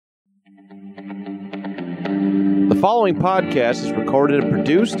following podcast is recorded and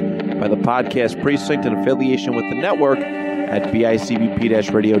produced by the Podcast Precinct in affiliation with the network at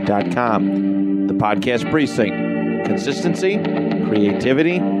bicbp-radio.com. The Podcast Precinct. Consistency,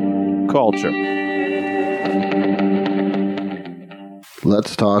 creativity, culture.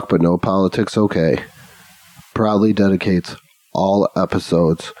 Let's Talk But No Politics Okay proudly dedicates all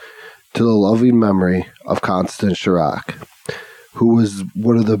episodes to the loving memory of Constance Chirac, who was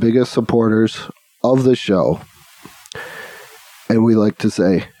one of the biggest supporters of the show. And we like to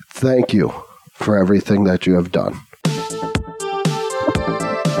say thank you for everything that you have done.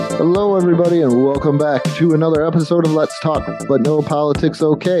 Hello, everybody, and welcome back to another episode of Let's Talk But No Politics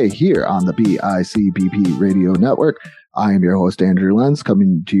Okay here on the BICBP Radio Network. I am your host, Andrew Lenz,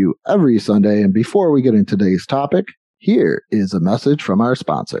 coming to you every Sunday. And before we get into today's topic, here is a message from our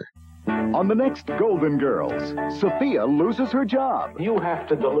sponsor. On the next Golden Girls, Sophia loses her job. You have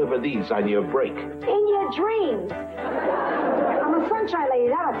to deliver these on your break. In your dreams. I'm a sunshine lady,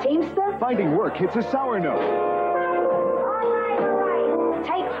 not a teamster. Finding work hits a sour note. All right.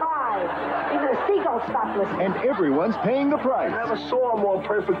 Take 5. Even a seagull stopped listening. And everyone's paying the price. I never saw a more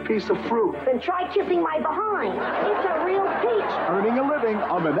perfect piece of fruit. Then try kissing my behind. It's a real peach. Earning a living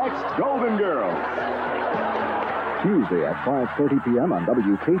on the next Golden Girls. Tuesday at 5:30 p.m. on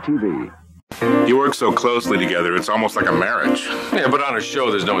WKTV. You work so closely together, it's almost like a marriage. Yeah, but on a show,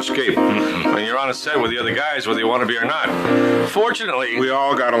 there's no escape. When you're on a set with the other guys, whether you want to be or not. Fortunately, We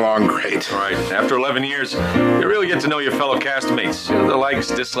all got along great. right, after 11 years, you really get to know your fellow castmates. You know, their likes,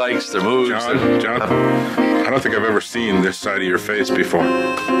 dislikes, their moods. John, I don't think I've ever seen this side of your face before.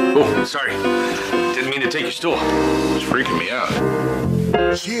 Oh, sorry. Didn't mean to take your stool. It's freaking me out.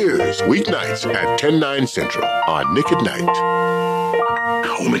 Cheers, weeknights at 10/9 Central on Nick at Night.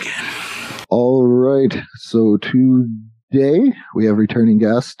 Home again. All right, so today we have returning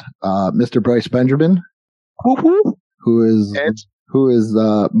guest, Mr. Bryce Benjamin, who is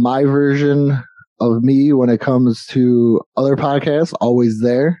my version of me when it comes to other podcasts. Always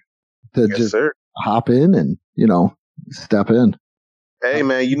there to just hop in and step in. Hey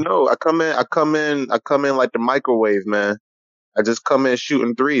man, I come in like the microwave, man. I just come in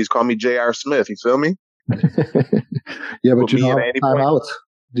shooting threes. Call me J.R. Smith. You feel me? Yeah, but you know how many timeouts?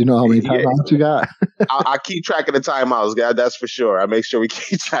 Do you know how many timeouts you got? I keep track of the timeouts, guy. That's for sure. I make sure we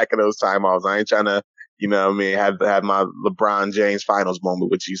keep track of those timeouts. I ain't trying to, have my LeBron James finals moment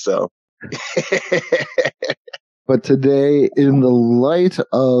with you. So, but today, in the light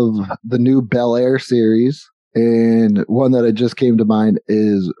of the new Bel Air series, and one that just came to mind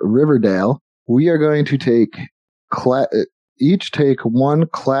is Riverdale, we are going to each take one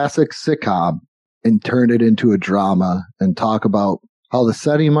classic sitcom and turn it into a drama and talk about how the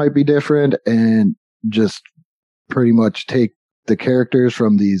setting might be different and just pretty much take the characters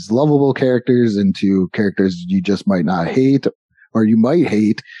from these lovable characters into characters you just might not hate or you might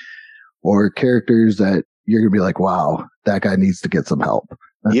hate, or characters that you're going to be like, wow, that guy needs to get some help.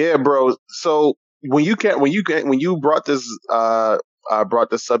 Yeah, bro. So when you brought this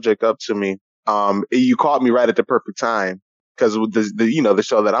subject up to me, you caught me right at the perfect time, because the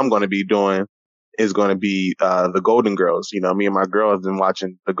show that I'm going to be doing is going to be the Golden Girls. Me and my girl have been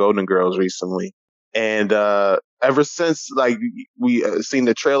watching the Golden Girls recently, and ever since we seen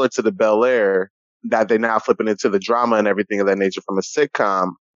the trailer to the Bel Air, that they're now flipping into the drama and everything of that nature from a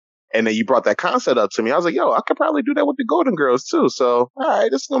sitcom, and then you brought that concept up to me. I was like, yo, I could probably do that with the Golden Girls too. So all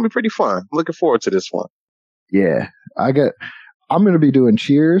right, this is going to be pretty fun. I'm looking forward to this one. Yeah, I'm going to be doing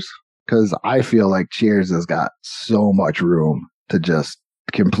Cheers, because I feel like Cheers has got so much room to just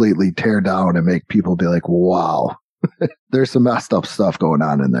completely tear down and make people be like, wow, there's some messed up stuff going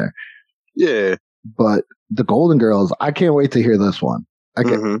on in there. Yeah. But the Golden Girls, I can't wait to hear this one. I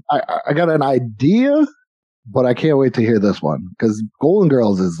got an idea, but I can't wait to hear this one, because Golden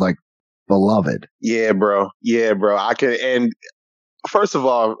Girls is like beloved. Yeah, bro. And first of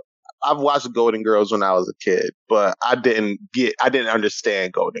all, I've watched Golden Girls when I was a kid, but I didn't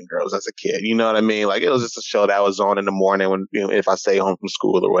understand Golden Girls as a kid. You know what I mean? Like, it was just a show that was on in the morning when, if I stay home from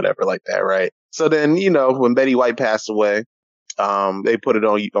school or whatever like that, right? So then, when Betty White passed away, they put it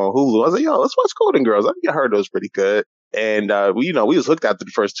on Hulu. I was like, yo, let's watch Golden Girls. I heard it was pretty good. And, we was hooked after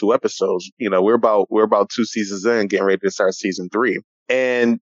the first 2 episodes. We're about 2 seasons in, getting ready to start season 3.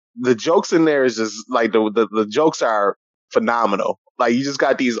 And the jokes in there is just like, the jokes are phenomenal. Like, you just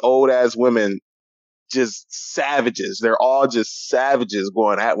got these old ass women, just savages. They're all just savages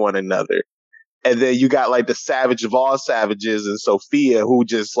going at one another. And then you got like the savage of all savages and Sophia, who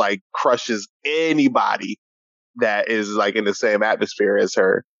just like crushes anybody that is like in the same atmosphere as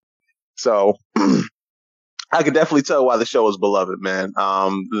her. So I could definitely tell why the show was beloved, man.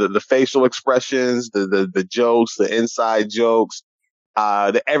 The facial expressions, the jokes, the inside jokes,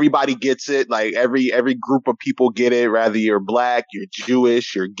 everybody gets it. Like every group of people get it, whether you're black, you're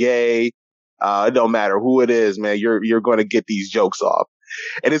Jewish, you're gay. It don't matter who it is, man. You're going to get these jokes off.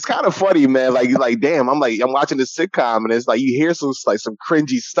 And it's kind of funny, man. Like, damn, I'm watching this sitcom and it's like, you hear some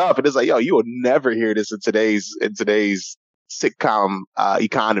cringy stuff and it's like, yo, you will never hear this in today's sitcom,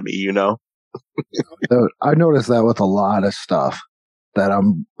 economy, you know? I noticed that with a lot of stuff that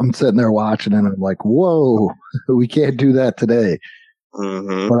I'm sitting there watching and I'm like, whoa, we can't do that today.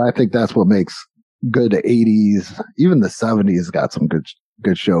 Mm-hmm. But I think that's what makes good 80s, even the 70s got some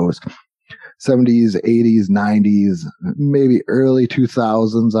good shows. 70s, 80s, 90s, maybe early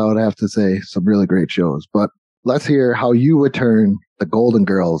 2000s, I would have to say, some really great shows. But let's hear how you would turn the Golden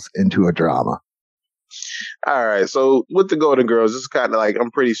Girls into a drama. All right. So with the Golden Girls, this is kind of like,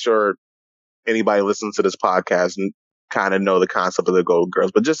 I'm pretty sure anybody listening to this podcast and kind of know the concept of the Golden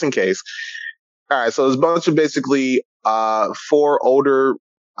Girls, but just in case. All right. So there's a bunch of basically 4 older,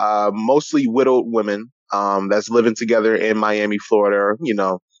 mostly widowed women that's living together in Miami, Florida, you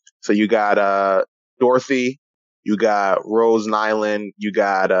know. So you got Dorothy, you got Rose Nyland, you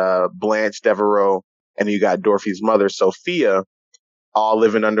got Blanche Devereaux, and you got Dorothy's mother, Sophia, all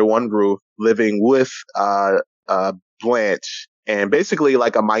living under one roof, living with Blanche, and basically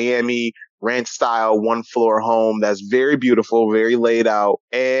like a Miami ranch style 1-floor home that's very beautiful, very laid out.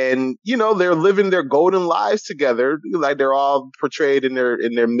 And, you know, they're living their golden lives together. Like they're all portrayed in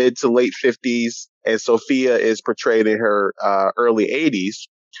their mid to late 50s. And Sophia is portrayed in her early 80s.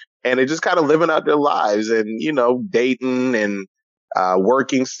 And they're just kind of living out their lives and, you know, dating and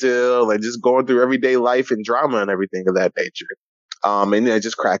working still and just going through everyday life and drama and everything of that nature. And they're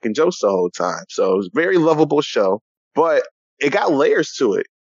just cracking jokes the whole time. So it was a very lovable show, but it got layers to it.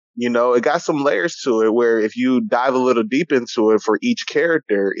 You know, it got some layers to it where if you dive a little deep into it for each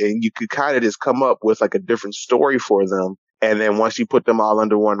character, and you could kind of just come up with like a different story for them. And then once you put them all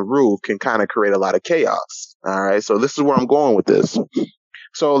under one roof, can kind of create a lot of chaos. All right. So this is where I'm going with this.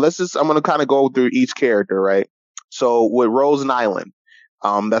 So I'm going to kind of go through each character, right? So with Rose Nyland,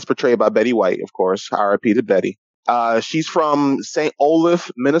 that's portrayed by Betty White, of course. R.I.P. to Betty. She's from St.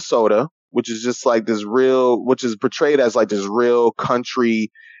 Olaf, Minnesota, which is just like which is portrayed as like this real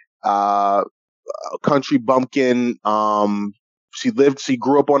country bumpkin. She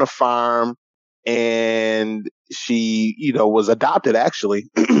grew up on a farm and she, you know, was adopted actually.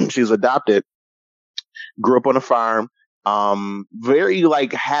 She was adopted, grew up on a farm. Very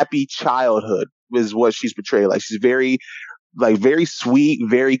like happy childhood is what she's portrayed. Like she's very sweet,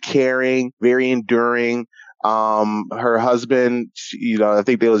 very caring, very enduring. Her husband, you know, I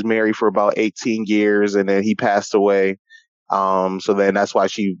think they was married for about 18 years and then he passed away. So then that's why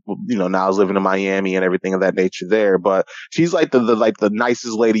she, you know, now is living in Miami and everything of that nature there. But she's like the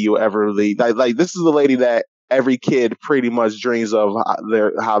nicest lady you ever leave. Like this is the lady that every kid pretty much dreams of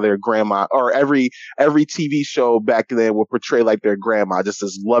how their grandma, or every TV show back then would portray like their grandma, just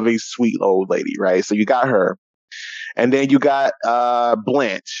this loving, sweet old lady, right? So you got her. And then you got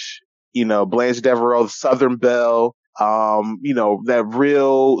Blanche, you know, Blanche Devereaux, Southern Belle, you know, that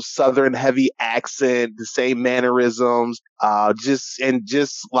real Southern heavy accent, the same mannerisms,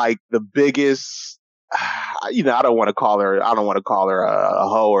 just like the biggest, you know, I don't want to call her a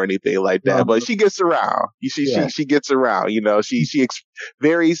hoe or anything like that, but she gets around. She gets around, you know,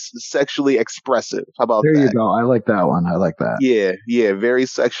 very sexually expressive. How about that? There you go. I like that one. I like that. Yeah. Very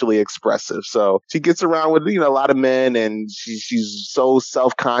sexually expressive. So she gets around with, you know, a lot of men and she's so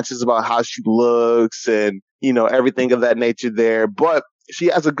self-conscious about how she looks and, you know, everything of that nature there, but she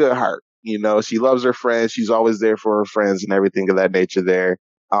has a good heart. You know, she loves her friends. She's always there for her friends and everything of that nature there.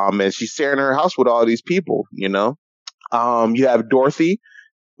 And she's sharing her house with all these people, you know. You have Dorothy,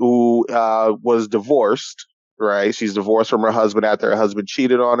 who was divorced, right? She's divorced from her husband after her husband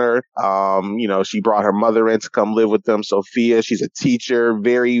cheated on her. You know, she brought her mother in to come live with them. Sophia, she's a teacher,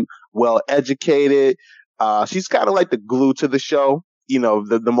 very well educated. She's kind of like the glue to the show, you know,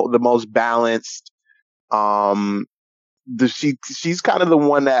 the most balanced. She's kind of the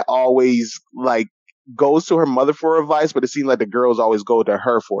one that always like goes to her mother for advice, but it seems like the girls always go to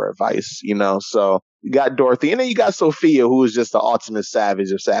her for advice, you know. So you got Dorothy, and then you got Sophia, who is just the ultimate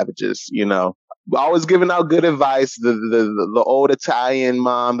savage of savages, you know, always giving out good advice. The old Italian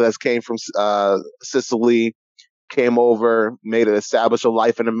mom that came from Sicily, came over, made it establish a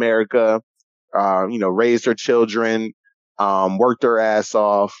life in America, you know, raised her children, worked her ass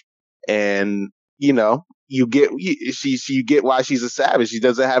off, and you know. You get why she's a savage. She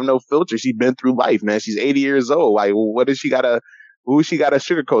doesn't have no filter. She's been through life, man. She's 80 years old. Like, what does she gotta Who she got to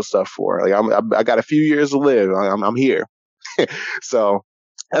sugarcoat stuff for? Like I got a few years to live. I'm here. So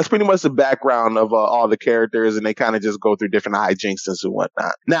that's pretty much the background of all the characters, and they kind of just go through different hijinks and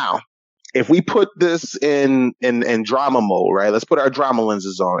whatnot. Now, if we put this in drama mode, right? Let's put our drama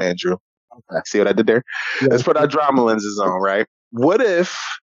lenses on, Andrew. Okay. See what I did there? Yeah. Let's put our drama lenses on, right? What if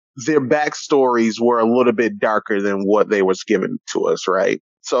their backstories were a little bit darker than what they was given to us, right?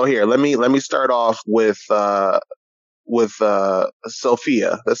 So here, let me start off with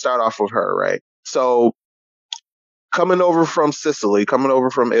Sophia. Let's start off with her, right? So coming over from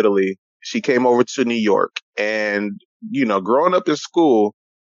Italy, she came over to New York, and growing up in school,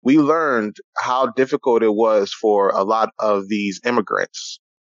 we learned how difficult it was for a lot of these immigrants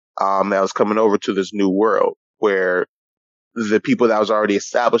that was coming over to this new world, where the people that was already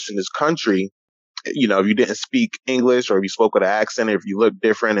established in this country, if you didn't speak English, or if you spoke with an accent, or if you looked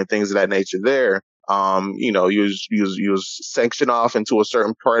different and things of that nature there, you was sanctioned off into a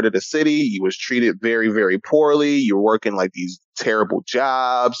certain part of the city. You was treated very, very poorly. You were working like these terrible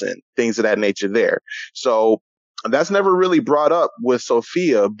jobs and things of that nature there. So that's never really brought up with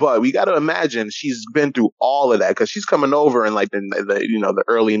Sophia, but we got to imagine she's been through all of that, because she's coming over in like the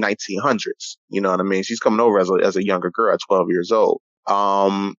early 1900s. You know what I mean? She's coming over as a younger girl at 12 years old.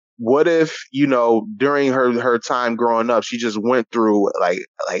 What if, during her time growing up, she just went through like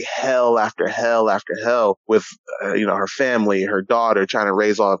hell after hell after hell with, her family, her daughter, trying to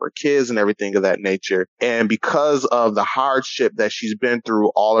raise all of her kids and everything of that nature. And because of the hardship that she's been through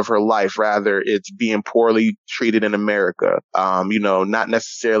all of her life, rather it's being poorly treated in America, not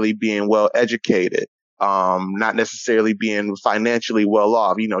necessarily being well educated, not necessarily being financially well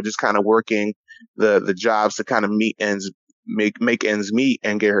off, just kind of working the jobs to kind of make ends meet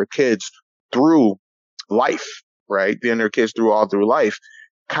and get her kids through life, right? Getting her kids through life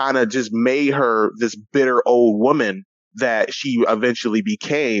kind of just made her this bitter old woman that she eventually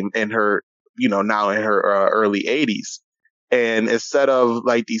became in her, now in her early 80s. And instead of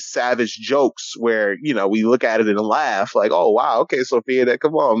like these savage jokes where, we look at it and laugh like, oh, wow, okay, Sophia,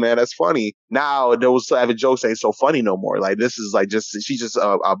 come on, man, that's funny. Now those savage jokes ain't so funny no more. Like this is like she's just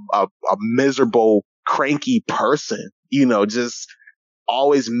a miserable, cranky person, just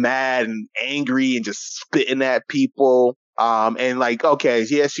always mad and angry and just spitting at people. And like, okay,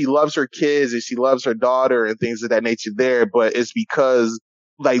 yeah, she loves her kids and she loves her daughter and things of that nature there, but it's because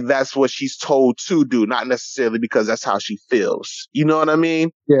like that's what she's told to do, not necessarily because that's how she feels. You know what I mean?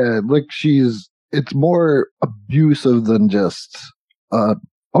 Yeah, like it's more abusive than just a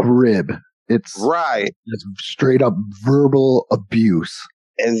rib. It's right. It's straight up verbal abuse.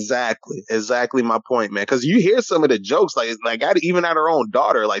 Exactly my point, man. Because you hear some of the jokes, like even at her own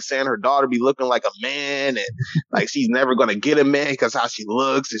daughter, like saying her daughter be looking like a man, and like she's never gonna get a man because how she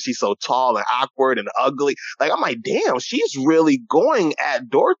looks, and she's so tall and awkward and ugly. Like I'm like, damn, she's really going at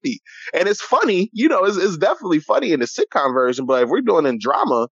Dorothy, and it's funny, it's definitely funny in the sitcom version. But if we're doing in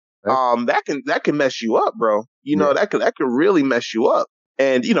drama, that can mess you up, bro. That could really mess you up.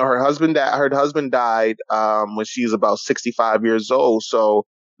 And her husband died when she was about 65 years old. So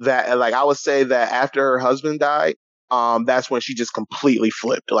that, like, I would say that after her husband died, that's when she just completely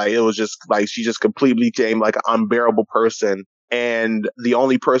flipped. Like, it was just like she just completely became like an unbearable person. And the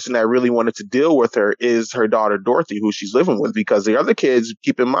only person that really wanted to deal with her is her daughter Dorothy, who she's living with, because the other kids,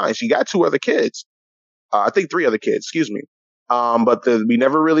 keep in mind, she got 2 other kids. I think 3 other kids. Excuse me. But we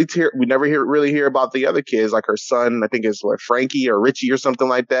never really hear about the other kids, like her son, I think it's like Frankie or Richie or something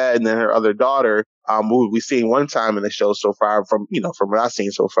like that. And then her other daughter, who we've seen one time in the show so far from what I've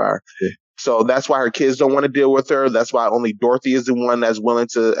seen so far. Yeah. So that's why her kids don't want to deal with her. That's why only Dorothy is the one that's willing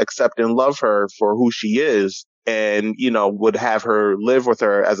to accept and love her for who she is, and, would have her live with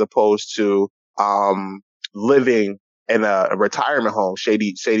her as opposed to, living in a retirement home,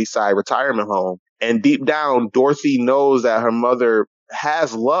 shady side retirement home. And deep down, Dorothy knows that her mother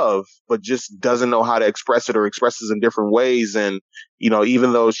has love, but just doesn't know how to express it, or expresses in different ways. And,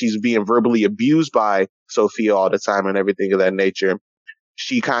 even though she's being verbally abused by Sophia all the time and everything of that nature,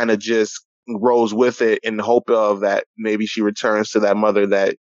 she kind of just grows with it in the hope of that maybe she returns to that mother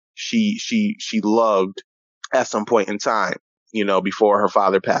that she loved at some point in time, before her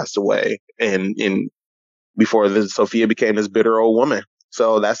father passed away, and before Sophia became this bitter old woman.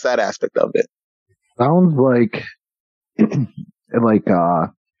 So that's that aspect of it. Sounds like,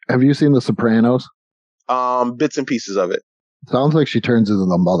 have you seen The Sopranos? Bits and pieces of it. Sounds like she turns into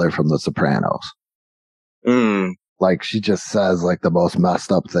the mother from The Sopranos. Like she just says like the most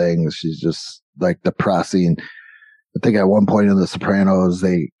messed up things. She's just like depressing. I think at one point in The Sopranos,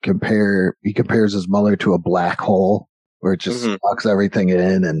 he compares his mother to a black hole where it just sucks everything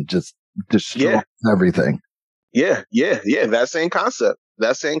in and just destroys everything. Yeah. That same concept.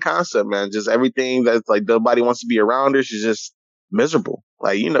 That same concept, man. Just everything that's like nobody wants to be around her. She's just miserable.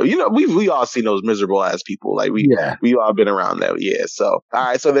 Like, we all seen those miserable ass people. Like we all been around that. Yeah. So, all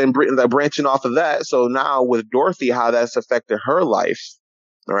right. So then branching off of that. So now with Dorothy, how that's affected her life.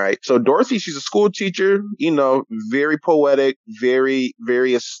 All right. So Dorothy, she's a school teacher, very poetic, very,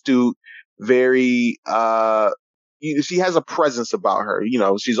 very astute, very, she has a presence about her.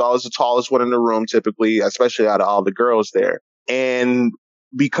 She's always the tallest one in the room, typically, especially out of all the girls there. And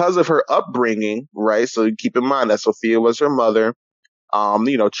because of her upbringing, right? So keep in mind that Sophia was her mother.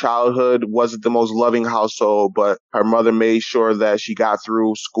 Childhood wasn't the most loving household, but her mother made sure that she got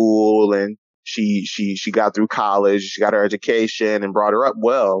through school and she got through college. She got her education and brought her up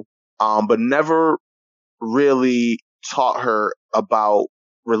well. But never really taught her about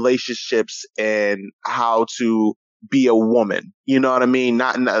relationships and how to be a woman. You know what I mean?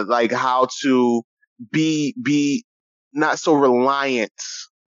 Not like how to be not so reliant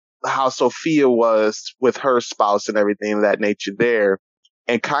how Sophia was with her spouse and everything of that nature there,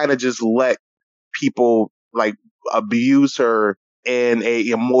 and kind of just let people like abuse her in a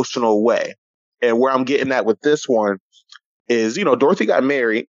emotional way. And where I'm getting at with this one is, Dorothy got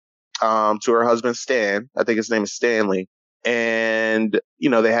married to her husband, Stan. I think his name is Stanley. And,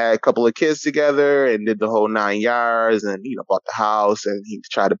 they had a couple of kids together and did the whole 9 yards and, bought the house and he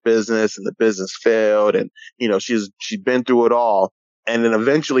tried a business and the business failed. And, she's been through it all. And then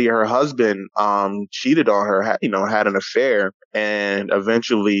eventually her husband, cheated on her, had an affair and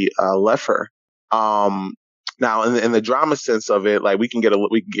eventually, left her. Now in the drama sense of it, like we can get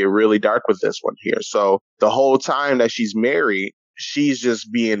really dark with this one here. So the whole time that she's married, she's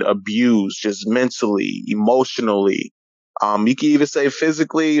just being abused, just mentally, emotionally. You can even say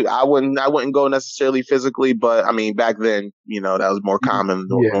physically. I wouldn't go necessarily physically, but I mean, back then, that was more common,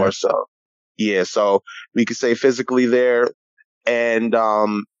 more so. Yeah. So we could say physically there. And,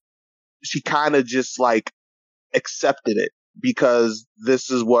 she kind of just like accepted it because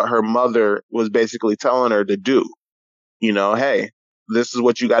this is what her mother was basically telling her to do. Hey, this is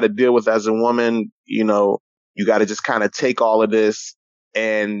what you got to deal with as a woman. You got to just kind of take all of this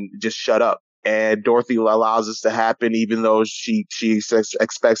and just shut up. And Dorothy allows this to happen, even though she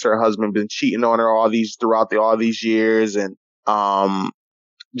expects her husband been cheating on her all these years, and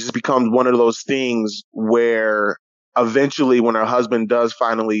just becomes one of those things where eventually, when her husband does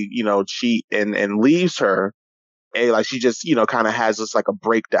finally, cheat and leaves her, like she just kind of has this like a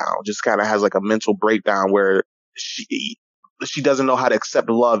breakdown, just kind of has like a mental breakdown where she doesn't know how to accept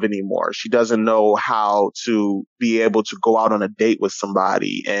love anymore. She doesn't know how to be able to go out on a date with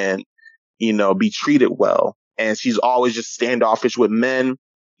somebody and be treated well. And she's always just standoffish with men,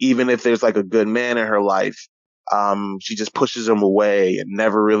 even if there's like a good man in her life. She just pushes him away and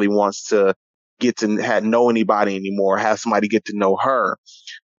never really wants to get to know anybody anymore, have somebody get to know her.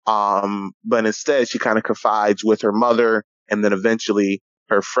 But instead she kind of confides with her mother and then eventually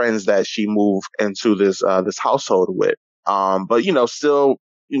her friends that she moved into this household with. But still,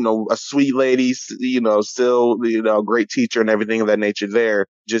 a sweet lady, still, a great teacher and everything of that nature there,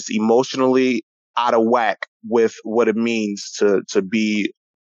 just emotionally out of whack with what it means to be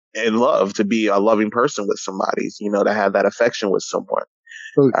in love, to be a loving person with somebody, to have that affection with someone.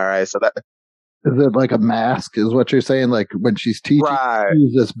 So, all right. So that is it like a mask is what you're saying? Like when she's teaching, right.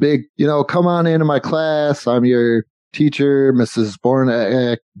 She's this big, come on into my class. I'm your teacher, Mrs.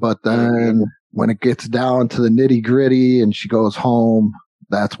 Bornak. But then when it gets down to the nitty gritty and she goes home,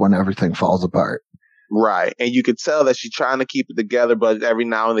 that's when everything falls apart. Right. And you could tell that she's trying to keep it together, but every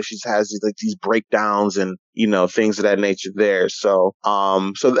now and then she has these breakdowns and, things of that nature there. So,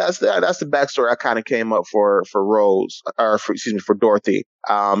 so that's the backstory I kind of came up for Rose, for Dorothy.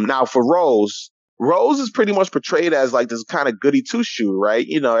 Now for Rose is pretty much portrayed as like this kind of goody two shoe, right?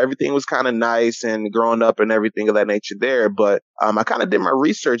 Everything was kind of nice and growing up and everything of that nature there. But, I kind of did my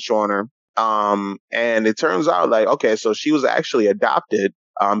research on her. And it turns out like, okay, so she was actually adopted.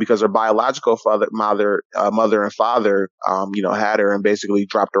 Because her biological mother and father, had her and basically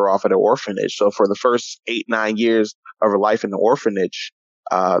dropped her off at an orphanage. So for the first 8-9 years of her life in the orphanage,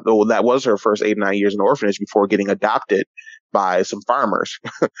 that was her first 8-9 years in the orphanage before getting adopted by some farmers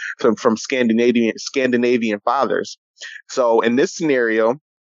from Scandinavian fathers. So in this scenario,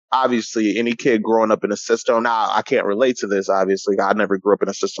 obviously any kid growing up in a system, now I can't relate to this, obviously. I never grew up in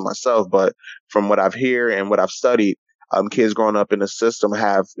a system myself, but from what I've heard and what I've studied, kids growing up in the system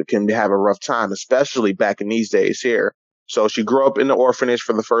can have a rough time, especially back in these days here. So she grew up in the orphanage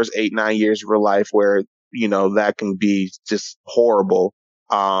for the first 8-9 years of her life where, that can be just horrible.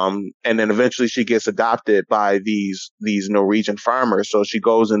 And then eventually she gets adopted by these Norwegian farmers. So she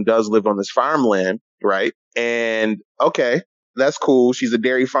goes and does live on this farmland, right? And okay, that's cool. She's a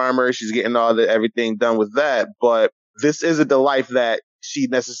dairy farmer. She's getting everything done with that. But this isn't the life that she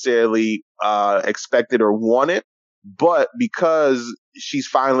necessarily expected or wanted. But because she's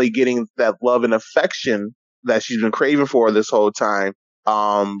finally getting that love and affection that she's been craving for this whole time,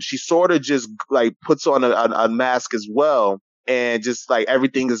 she sort of just like puts on a mask as well. And just like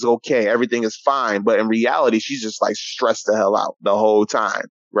everything is okay, everything is fine. But in reality, she's just like stressed the hell out the whole time,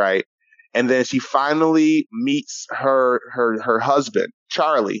 right? And then she finally meets her husband,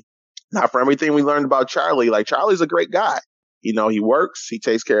 Charlie. Now, for everything we learned about Charlie, like Charlie's a great guy. You know, he works, he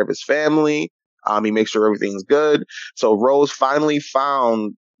takes care of his family, he makes sure everything's good. So Rose finally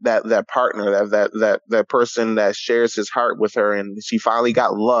found that partner, that person that shares his heart with her, and she finally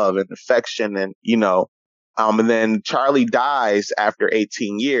got love and affection, and you know. And then Charlie dies after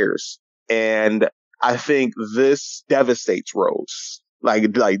 18 years. And I think this devastates Rose,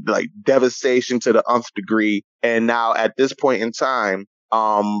 like devastation to the nth degree. And now at this point in time,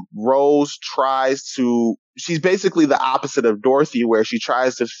 Rose she's basically the opposite of Dorothy, where she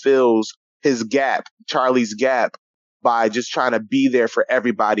tries to fill his gap, Charlie's gap, by just trying to be there for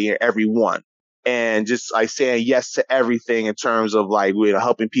everybody and everyone. And just like saying yes to everything in terms of like,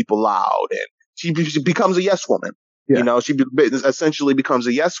 helping people out, and she becomes a yes woman. Yeah. You know, she essentially becomes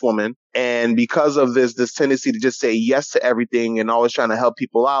a yes woman. And because of this tendency to just say yes to everything and always trying to help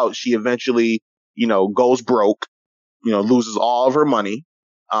people out, she eventually, you know, goes broke, you know, loses all of her money,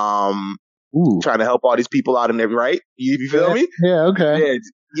 trying to help all these people out and everything, right? You feel me? Yeah, okay.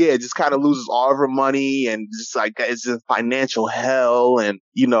 Yeah, just kind of loses all of her money and just like it's just financial hell, and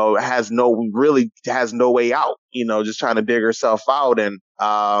you know, has no way out, you know, just trying to dig herself out, and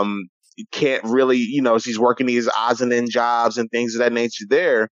can't really, you know, she's working these odds and end jobs and things of that nature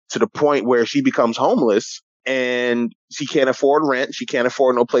there, to the point where she becomes homeless and she can't afford rent. She can't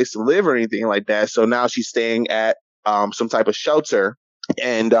afford no place to live or anything like that. So now she's staying at some type of shelter,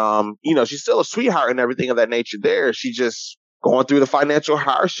 and you know, she's still a sweetheart and everything of that nature there. She just going through the financial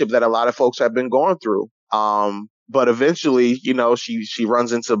hardship that a lot of folks have been going through. But eventually, you know, she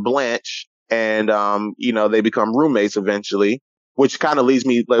runs into Blanche, and you know, they become roommates eventually. Which leads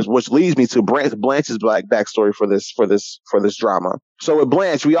me to Blanche's backstory for this drama. So with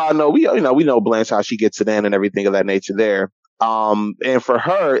Blanche, we know Blanche, how she gets it in and everything of that nature there. And for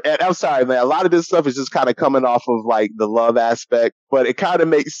her, and I'm sorry, man, a lot of this stuff is just kind of coming off of like the love aspect, but it kind of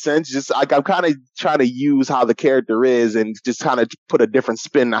makes sense. Just like I'm kind of trying to use how the character is and just kind of put a different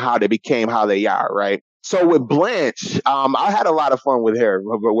spin on how they became how they are, right? So with Blanche, I had a lot of fun with her,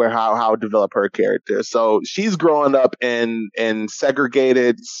 how develop her character. So she's growing up in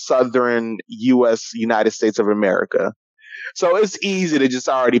segregated southern United States of America. So it's easy to just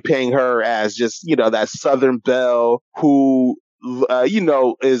already paint her as just, you know, that Southern belle who, you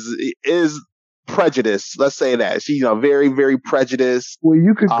know, is prejudiced. Let's say that she, you know, very, very prejudiced. Well,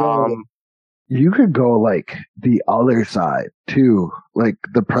 you could go like the other side too, like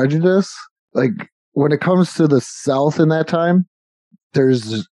the prejudice, like. When it comes to the South in that time,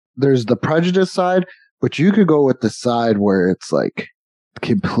 there's the prejudice side, but you could go with the side where it's like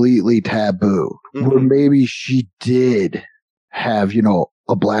completely taboo, where maybe she did have, you know,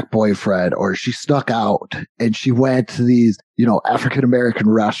 a black boyfriend, or she snuck out and she went to these, you know, African American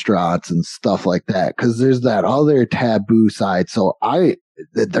restaurants and stuff like that. Cause there's that other taboo side. So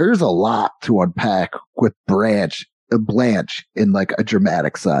there's a lot to unpack with Blanche in like a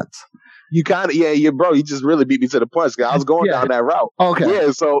dramatic sense. You kind of, bro, you just really beat me to the punch. I was going down that route. Okay.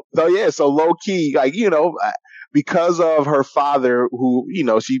 Yeah. So low key, like, you know, because of her father, who, you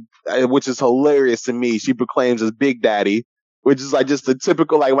know, which is hilarious to me, she proclaims as Big Daddy, which is like just the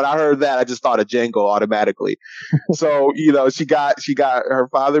typical, like when I heard that, I just thought of Django automatically. So, you know, she got her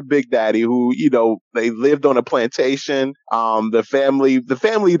father, Big Daddy, who, you know, they lived on a plantation. The family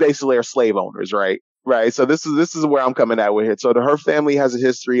basically are slave owners, right? Right. So this is where I'm coming at with it. So her family has a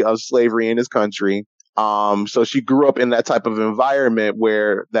history of slavery in this country. So she grew up in that type of environment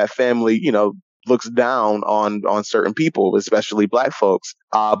where that family, you know, looks down on certain people, especially black folks.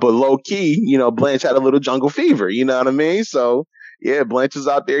 But low key, you know, Blanche had a little jungle fever, you know what I mean? So yeah, Blanche is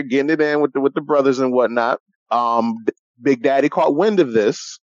out there getting it in with the brothers and whatnot. Big Daddy caught wind of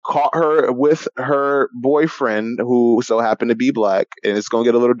this, caught her with her boyfriend, who so happened to be black. And it's going to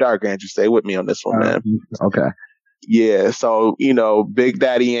get a little dark, Andrew. Stay with me on this one, man. Okay. Yeah. So, you know, Big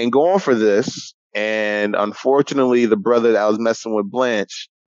Daddy ain't going for this. And unfortunately, the brother that was messing with Blanche,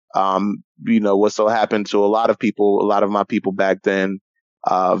 you know, what so happened to a lot of my people back then,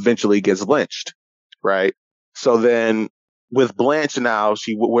 eventually gets lynched. Right. So then with Blanche now,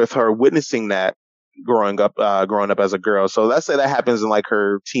 with her witnessing that, growing up as a girl. So let's say that happens in like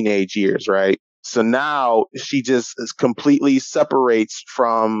her teenage years, right? So now she just completely separates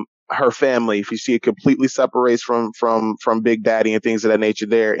from her family. If you see, it completely separates from Big Daddy and things of that nature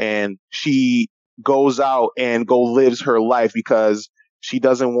there. And she goes out and lives her life because she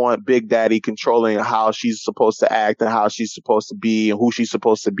doesn't want Big Daddy controlling how she's supposed to act and how she's supposed to be and who she's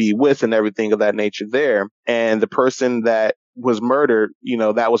supposed to be with and everything of that nature there. And the person that was murdered,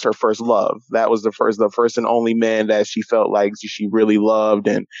 that was her first love. That was the first and only man that she felt like she really loved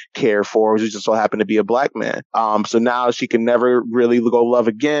and cared for, which just so happened to be a black man. So now she can never really go love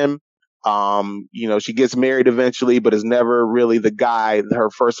again. She gets married eventually, but is never really the guy, her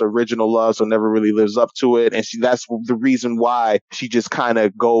first original love, so never really lives up to it. And that's the reason why she just kind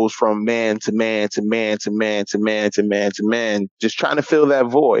of goes from man to man to man to man to man to man to man, just trying to fill that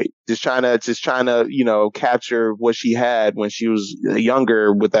void, just trying to, capture what she had when she was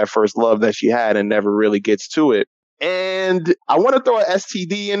younger with that first love that she had and never really gets to it. And I want to throw an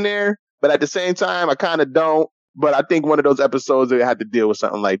STD in there, but at the same time, I kind of don't. But I think one of those episodes they had to deal with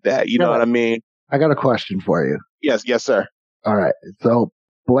something like that. You know what I mean? I got a question for you. Yes, sir. All right. So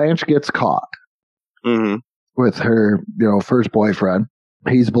Blanche gets caught with her, first boyfriend.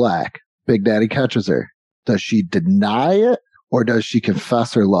 He's black. Big Daddy catches her. Does she deny it, or does she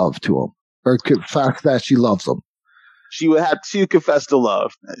confess her love to him, or confess that she loves him? She would confess to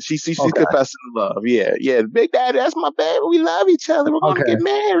love. She's confessing to love. Yeah. Big Daddy, that's my baby. We love each other. We're going to get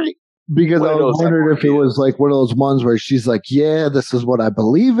married. Because I was wondering if it was like one of those ones where she's like, yeah, this is what I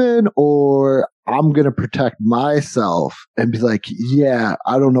believe in, or I'm going to protect myself and be like, yeah,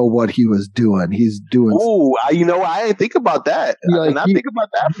 I don't know what he was doing. He's doing. Ooh, I didn't think about that. I did not think about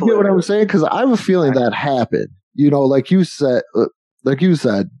that. You know what I'm saying? Because I have a feeling that happened. Like you said,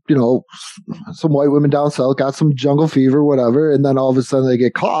 some white women down south got some jungle fever, whatever, and then all of a sudden they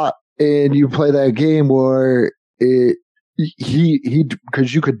get caught, and you play that game where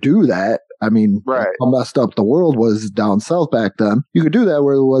because you could do that. I mean, right. How messed up the world was down south back then. You could do that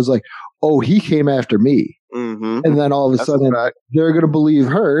where it was like, oh, he came after me. Mm-hmm. And then all of a sudden they're going to believe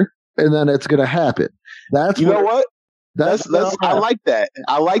her, and then it's going to happen. Know what? I like that.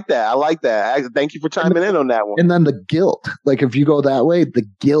 I like that. Thank you for chiming in on that one. And then the guilt, like if you go that way, the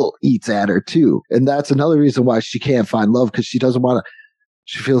guilt eats at her too. And that's another reason why she can't find love, because she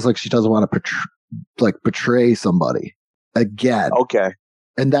feels like she doesn't want to betray somebody again. Okay.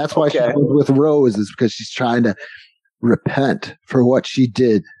 And that's why she goes with Rose, is because she's trying to repent for what she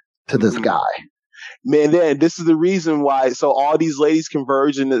did to this guy. Man, then this is the reason why. So all these ladies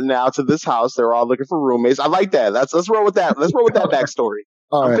converge now to this house. They're all looking for roommates. I like that. Let's roll with that. Let's roll with that backstory.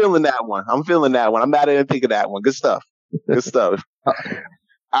 I'm feeling that one. I'm mad I didn't think of that one. Good stuff. All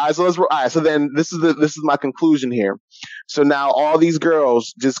right, so so then this is my conclusion here. So now all these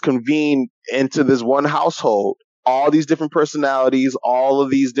girls just convene into this one household. All these different personalities, all of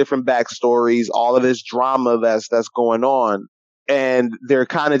these different backstories, all of this drama that's going on, and they're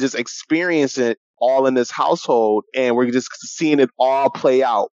kind of just experiencing it all in this household, and we're just seeing it all play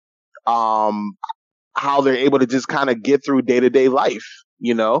out. How they're able to just kind of get through day-to-day life,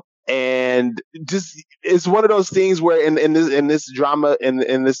 and just it's one of those things where in this drama,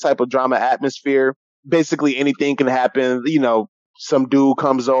 in this type of drama atmosphere, basically anything can happen. Some dude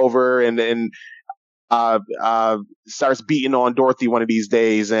comes over and starts beating on Dorothy one of these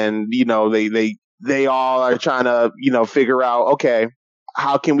days, and they all are trying to figure out, okay,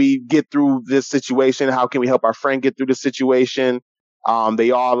 how can we get through this situation? How can we help our friend get through the situation?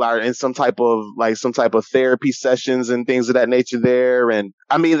 They all are in some type of therapy sessions and things of that nature there. And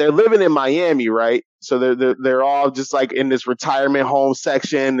I mean, they're living in Miami, right? So they're all just like in this retirement home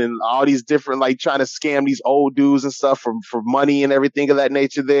section, and all these different, trying to scam these old dudes and stuff for money and everything of that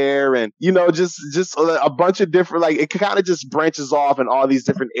nature there. And, just a bunch of different, it kind of just branches off in all these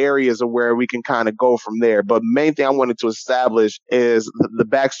different areas of where we can kind of go from there. But main thing I wanted to establish is the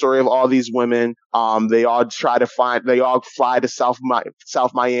backstory of all these women. They all fly to South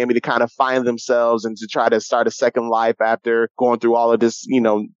Miami to kind of find themselves and to try to start a second life after going through all of this,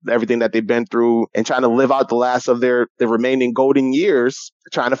 everything that they've been through, and trying to live out the last of their remaining golden years,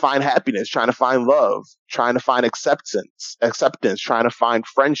 trying to find happiness, trying to find love, trying to find acceptance, trying to find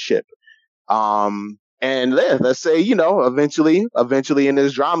friendship. And then let's say, eventually in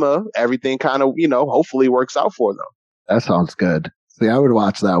this drama, everything kind of, hopefully works out for them. That sounds good. See, I would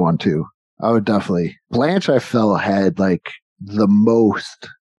watch that one too. I would definitely. Blanche, I felt, had the most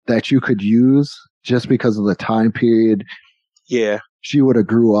that you could use just because of the time period. Yeah. She would have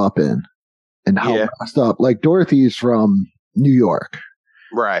grew up in, and how messed up. Dorothy's from New York.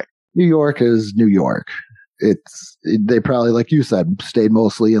 Right. New York is New York. they probably, like you said, stayed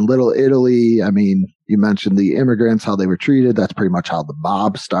mostly in Little Italy. I mean, you mentioned the immigrants, how they were treated. That's pretty much how the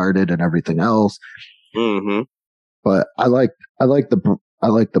mob started and everything else. Mm-hmm. But I like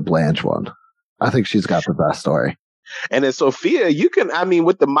the Blanche one. I think she's got the best story. And then Sophia,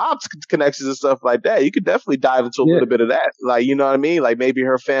 with the mob's connections and stuff like that, you could definitely dive into a little bit of that. Like, you know what I mean? Like maybe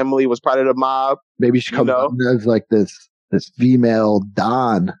her family was part of the mob. Maybe she comes up as like this female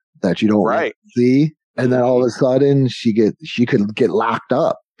Don that you don't really see. And then all of a sudden she could get locked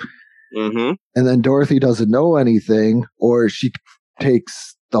up. Mm-hmm. And then Dorothy doesn't know anything, or she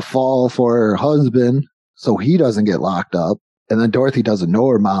takes the fall for her husband so he doesn't get locked up. And then Dorothy doesn't know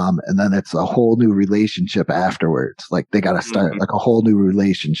her mom, and then it's a whole new relationship afterwards. Like they got to start like a whole new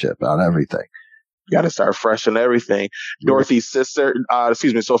relationship on everything. You got to start fresh on everything. Dorothy's sister,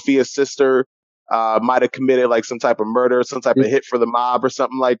 Sophia's sister, might have committed like some type of murder, some type of hit for the mob or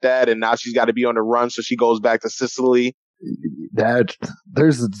something like that, and now she's got to be on the run, so she goes back to Sicily. That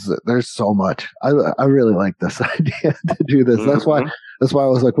there's so much. I really like this idea to do this. That's why I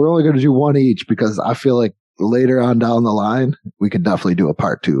was like, we're only going to do one each, because I feel like later on down the line we could definitely do a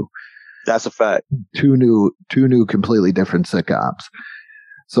part 2. That's a fact. Two new completely different sitcoms.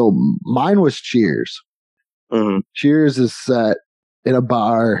 So mine was Cheers. Mm-hmm. Cheers is set in a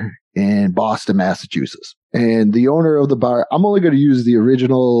bar in Boston, Massachusetts. And the owner of the bar, I'm only going to use the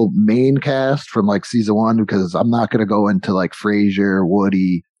original main cast from like season 1, because I'm not going to go into like Frasier,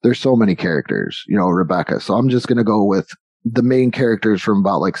 Woody. There's so many characters, Rebecca. So I'm just going to go with the main characters from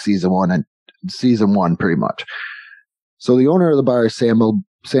about like season 1 pretty much. So the owner of the bar is Sam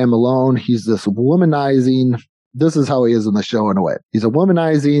Malone. He's this womanizing, this is how he is in the show in a way. He's a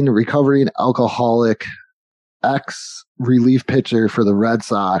womanizing, recovering alcoholic ex-relief pitcher for the Red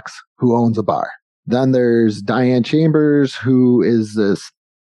Sox who owns a bar. Then there's Diane Chambers, who is this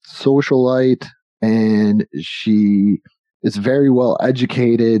socialite, and she is very well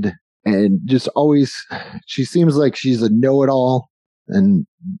educated and just always, she seems like she's a know-it-all and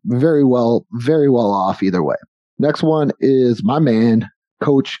very well off either way. Next one is my man,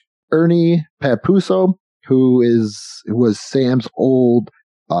 Coach Ernie Papuso, who was Sam's old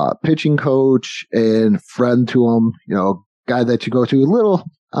pitching coach and friend to him, guy that you go to,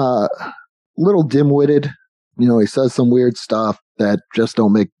 little dim-witted. He says some weird stuff that just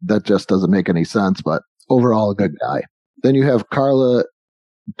doesn't make any sense, but overall a good guy. Then you have Carla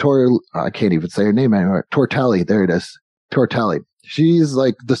I can't even say her name anymore. Tortelli. There it is. Tortelli. She's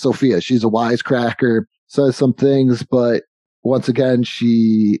like the Sophia. She's a wisecracker, says some things, but once again,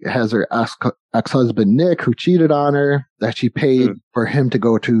 she has her ex-husband, Nick, who cheated on her, that she paid for him to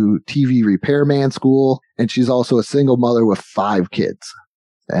go to TV repairman school. And she's also a single mother with 5 kids.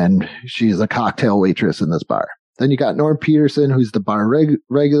 And she's a cocktail waitress in this bar. Then you got Norm Peterson, who's the bar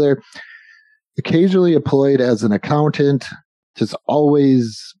regular, occasionally employed as an accountant, just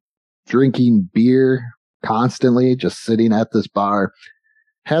always drinking beer constantly, just sitting at this bar,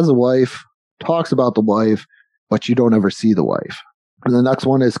 has a wife, talks about the wife, but you don't ever see the wife. And the next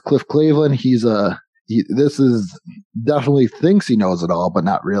one is Cliff Cleveland. This is definitely thinks he knows it all, but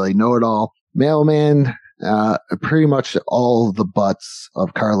not really know it all. Mailman. Pretty much all the butts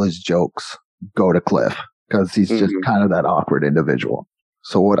of Carla's jokes go to Cliff, because he's just kind of that awkward individual.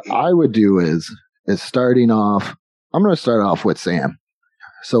 So what I would do is starting off, I'm going to start off with Sam.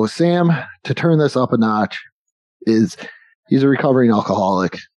 So Sam, to turn this up a notch, he's a recovering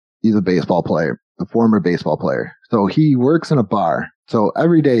alcoholic. He's a baseball player, a former baseball player. So he works in a bar. So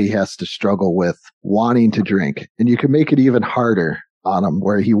every day he has to struggle with wanting to drink, and you can make it even harder on him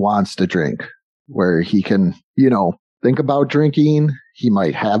where he wants to drink, where he can, think about drinking. He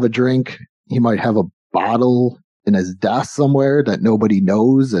might have a drink. He might have a bottle in his desk somewhere that nobody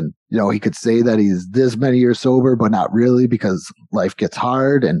knows. And, he could say that he's this many years sober, but not really, because life gets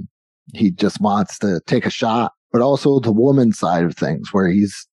hard and he just wants to take a shot. But also the woman side of things, where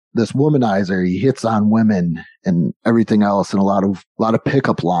he's this womanizer. He hits on women and everything else, and a lot of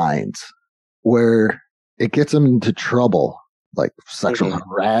pickup lines where it gets him into trouble, like sexual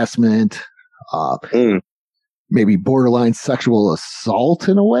harassment, maybe borderline sexual assault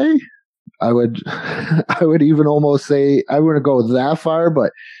in a way. I would even almost say, I wouldn't go that far,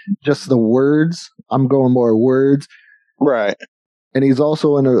 but just the words. I'm going more words. Right. And he's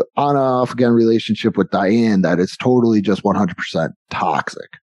also in an on-off again relationship with Diane that is totally just 100% toxic.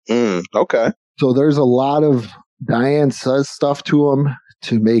 Okay. So there's a lot of, Diane says stuff to him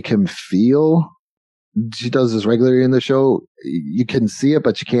to make him feel. She does this regularly in the show. You can see it,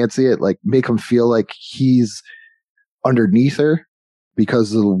 but you can't see it. Like, make him feel like he's underneath her,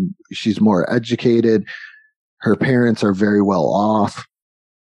 because she's more educated. Her parents are very well off.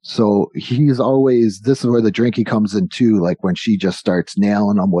 So he's always, this is where the drinking comes in too, like when she just starts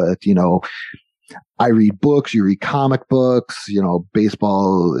nailing him with, I read books, you read comic books,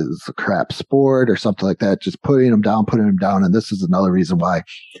 baseball is a crap sport or something like that, just putting him down. And this is another reason why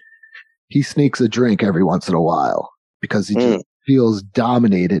he sneaks a drink every once in a while, because he just feels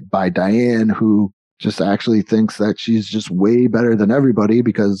dominated by Diane, who just actually thinks that she's just way better than everybody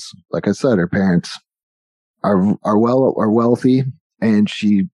because, like I said, her parents are wealthy and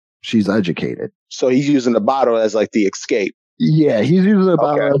she's educated. So he's using the bottle as like the escape. Yeah, he's using the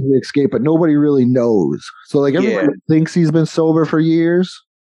bottle as the escape, but nobody really knows. So like everybody thinks he's been sober for years,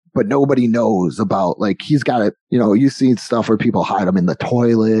 but nobody knows about, like, he's got it. You've seen stuff where people hide him in the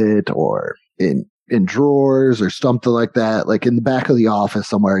toilet or in drawers or something like that. Like in the back of the office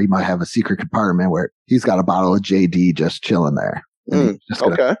somewhere, he might have a secret compartment where he's got a bottle of JD just chilling there. And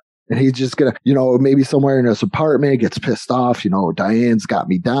he's just gonna, maybe somewhere in his apartment, gets pissed off. Diane's got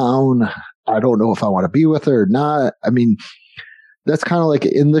me down. I don't know if I want to be with her or not. I mean, that's kind of like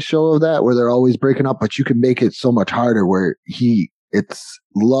in the show of that, where they're always breaking up, but you can make it so much harder where it's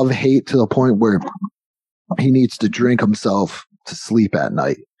love-hate to the point where he needs to drink himself to sleep at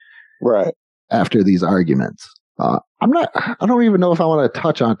night. Right. After these arguments. I don't even know if I want to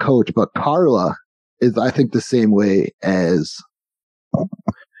touch on Coach, but Carla is, I think, the same way as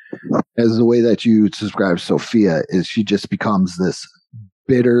the way that you describe Sophia, is she just becomes this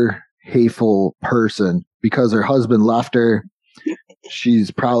bitter, hateful person because her husband left her.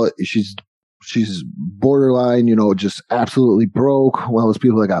 She's borderline, just absolutely broke. One of those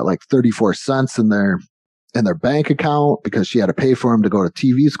people that got like 34 cents in their bank account because she had to pay for him to go to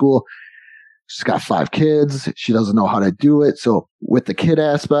TV school. She's got 5 kids. She doesn't know how to do it. So with the kid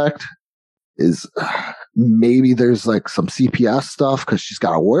aspect is maybe there's like some CPS stuff because she's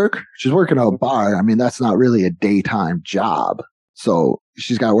got to work. She's working at a bar. I mean, that's not really a daytime job. So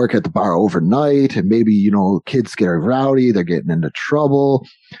she's got to work at the bar overnight, and maybe, kids get rowdy. They're getting into trouble.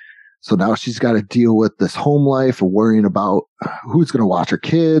 So now she's got to deal with this home life of worrying about who's going to watch her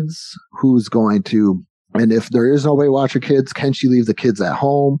kids, and if there is nobody to watch her kids, can she leave the kids at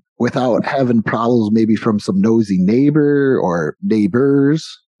home without having problems maybe from some nosy neighbor or neighbors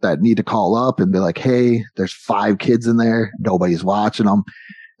that need to call up and be like, hey, there's 5 kids in there. Nobody's watching them.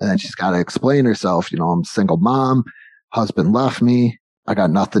 And then she's got to explain herself. I'm a single mom. Husband left me. I got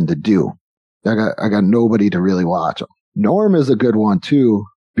nothing to do. I got nobody to really watch them. Norm is a good one too,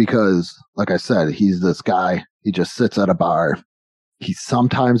 because like I said, he's this guy. He just sits at a bar. He's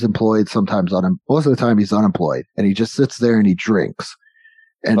sometimes employed, sometimes most of the time he's unemployed, and he just sits there and he drinks.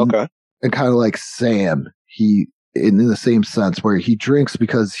 And kind of like Sam, in the same sense where he drinks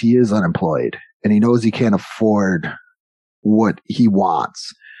because he is unemployed and he knows he can't afford what he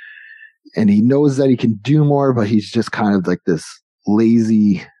wants. And he knows that he can do more, but he's just kind of like this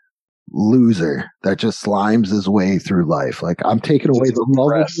lazy loser that just slimes his way through life. Like, I'm taking away the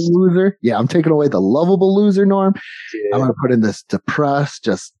lovable loser. Yeah, I'm taking away the lovable loser, Norm. Yeah. I'm going to put in this depressed,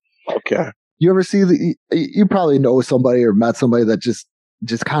 just... Okay. You ever see you probably know somebody or met somebody that just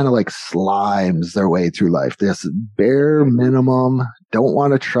kind of like slimes their way through life. This bare minimum, don't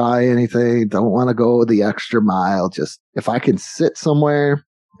want to try anything, don't want to go the extra mile. Just, if I can sit somewhere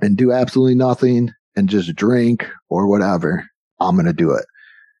and do absolutely nothing and just drink or whatever, I'm going to do it.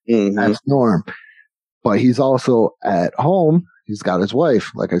 Mm-hmm. That's Norm. But he's also at home. He's got his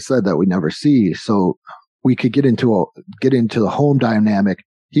wife, like I said, that we never see. So we could get into the home dynamic.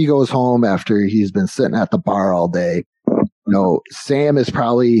 He goes home after he's been sitting at the bar all day. Sam is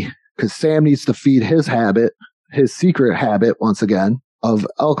probably, because Sam needs to feed his secret habit, once again, of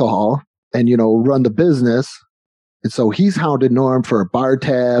alcohol and, run the business. And so he's hounded Norm for a bar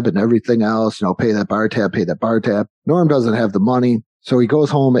tab and everything else, pay that bar tab. Norm doesn't have the money. So he goes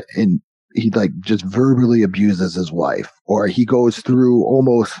home and he just verbally abuses his wife, or he goes through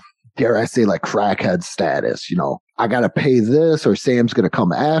almost, dare I say, like crackhead status. I got to pay this or Sam's going to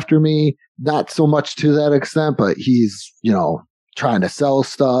come after me. Not so much to that extent, but he's, trying to sell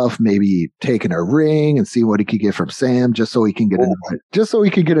stuff, maybe taking a ring and see what he could get from Sam just so he can get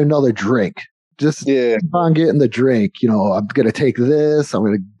another drink. Just keep on getting the drink. I'm going to take this. I'm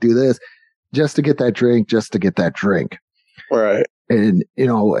going to do this just to get that drink. Right. And,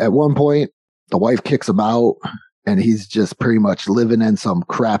 at one point, the wife kicks him out and he's just pretty much living in some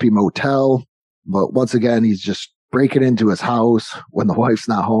crappy motel. But once again, he's just breaking into his house when the wife's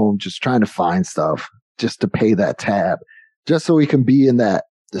not home, just trying to find stuff just to pay that tab, just so he can be in the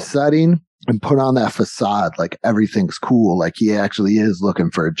setting and put on that facade like everything's cool, like he actually is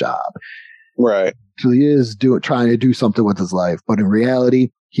looking for a job. Right. So he is trying to do something with his life, but in reality,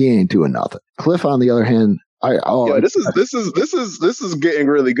 he ain't doing nothing. Cliff, on the other hand, This is getting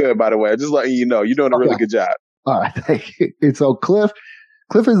really good. By the way, just letting you know, you're doing a really good job. All right, thank you. And so Cliff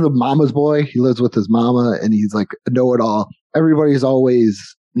is the mama's boy. He lives with his mama, and he's like a know-it-all. Everybody's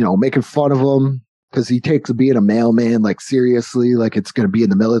always, making fun of him because he takes being a mailman like seriously, like it's going to be in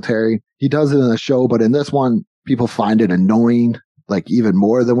the military. He does it in the show, but in this one, people find it annoying, like even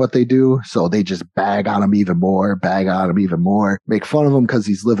more than what they do. So they just bag on him even more, make fun of him because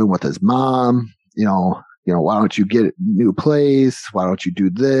he's living with his mom. Why don't you get a new place? Why don't you do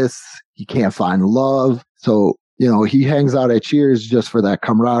this? He can't find love. So, he hangs out at Cheers just for that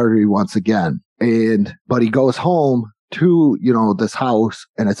camaraderie once again. But he goes home to, this house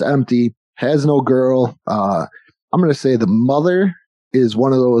and it's empty, has no girl. I'm going to say the mother is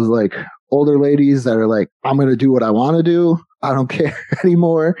one of those like older ladies that are like, I'm going to do what I want to do. I don't care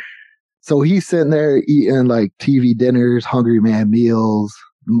anymore. So he's sitting there eating like TV dinners, hungry man meals.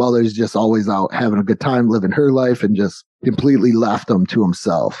 Mother's just always out having a good time living her life and just completely left him to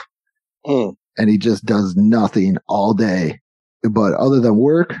himself. And he just does nothing all day. But other than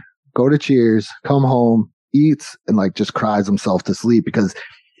work, go to Cheers, come home, eats, and like just cries himself to sleep because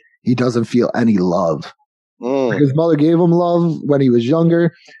he doesn't feel any love. His mother gave him love when he was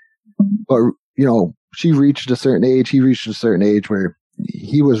younger. But, she reached a certain age. He reached a certain age where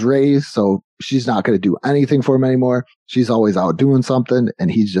he was raised, so she's not going to do anything for him anymore. She's always out doing something,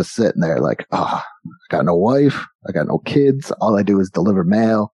 and he's just sitting there like, I got no wife, I got no kids. All I do is deliver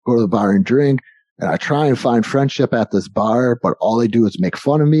mail, go to the bar and drink, and I try and find friendship at this bar, but all they do is make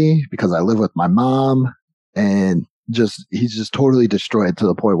fun of me because I live with my mom, and he's just totally destroyed to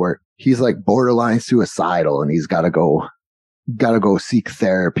the point where he's like borderline suicidal, and he's got to go seek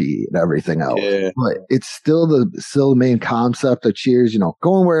therapy and everything else. Yeah. But it's still the main concept of Cheers,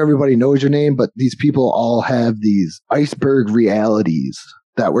 going where everybody knows your name, but these people all have these iceberg realities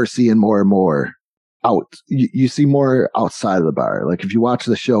that we're seeing more and more out. You see more outside of the bar. Like if you watch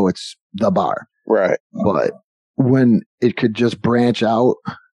the show, it's the bar. Right. But when it could just branch out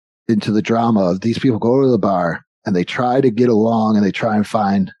into the drama of these people go to the bar and they try to get along and they try and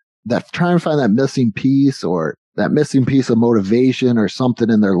find that missing piece or that missing piece of motivation or something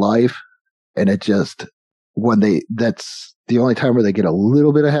in their life. And it just, that's the only time where they get a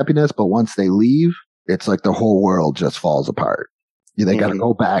little bit of happiness. But once they leave, it's like the whole world just falls apart. They got to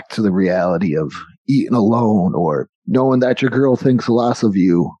go back to the reality of eating alone or knowing that your girl thinks less of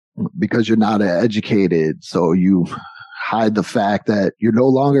you because you're not educated. So you hide the fact that you're no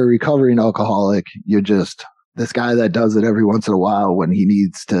longer a recovering alcoholic. You're just this guy that does it every once in a while when he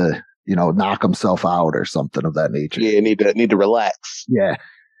needs to, knock himself out or something of that nature. Yeah, need to relax. Yeah.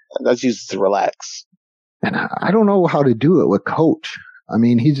 That's used to relax. And I don't know how to do it with Coach. I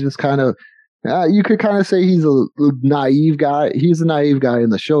mean, he's just kind of, you could kind of say he's a naive guy. He's a naive guy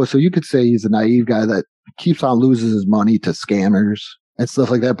in the show. So you could say he's a naive guy that keeps on losing his money to scammers and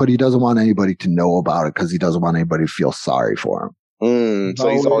stuff like that. But he doesn't want anybody to know about it because he doesn't want anybody to feel sorry for him. So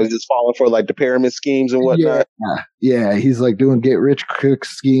he's always just falling for like the pyramid schemes and whatnot. Yeah. He's like doing get rich quick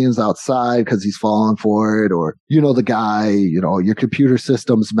schemes outside because he's falling for it. Or, the guy, your computer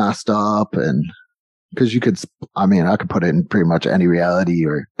system's messed up. And because I could put it in pretty much any reality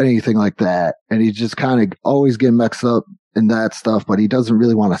or anything like that. And he's just kind of always getting mixed up in that stuff. But he doesn't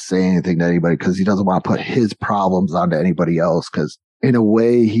really want to say anything to anybody because he doesn't want to put his problems onto anybody else. Because in a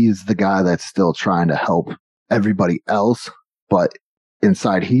way, he's the guy that's still trying to help everybody else. But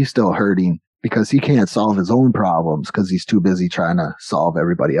inside, he's still hurting because he can't solve his own problems because he's too busy trying to solve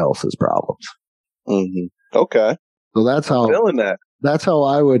everybody else's problems. Okay. So that's how feeling that. That's how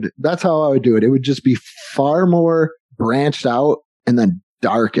I would do it. It would just be far more branched out and then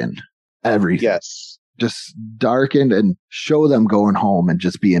darken everything. Yes. Just darkened and show them going home and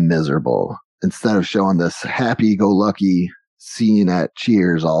just being miserable instead of showing this happy-go-lucky scene at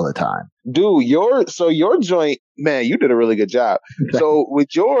Cheers all the time. Dude, your joint, man, you did a really good job. So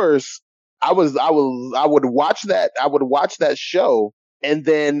with yours, I would watch that show, and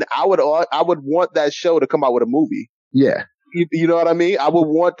then I would want that show to come out with a movie. Yeah. You know what I mean? I would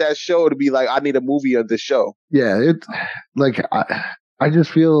want that show to be like, I need a movie of this show. Yeah, it's like I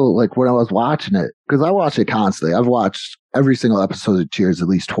just feel like when I was watching it, because I watch it constantly. I've watched every single episode of Cheers at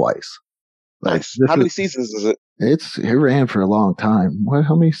least twice. Nice. How many seasons is it? It ran for a long time.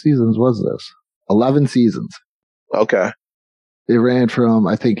 How many seasons was this? 11 seasons. Okay. It ran from,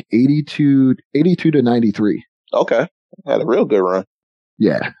 I think, 82 to 93. Okay. Had a real good run.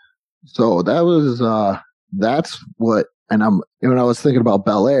 Yeah. So that was, that's what, and when I was thinking about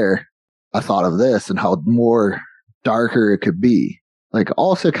Bel Air, I thought of this and how more darker it could be. Like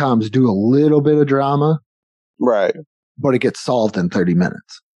all sitcoms do a little bit of drama. Right. But it gets solved in 30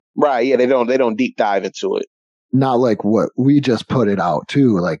 minutes. Right. Yeah, they don't deep dive into it. Not like what we just put it out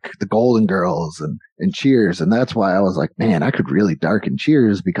too, like the Golden Girls and Cheers. And that's why I was like, man, I could really darken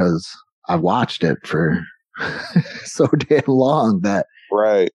Cheers because I watched it for so damn long that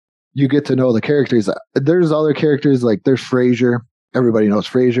right. You get to know the characters. There's other characters, like there's Frasier. Everybody knows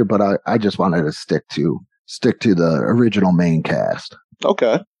Frasier, but I just wanted to stick to the original main cast.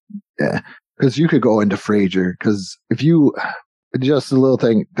 Okay. Yeah. Because you could go into Frasier, because just a little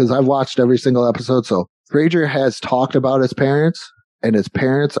thing, because I've watched every single episode, so Frasier has talked about his parents, and his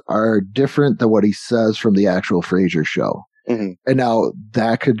parents are different than what he says from the actual Frasier show. Mm-hmm. And now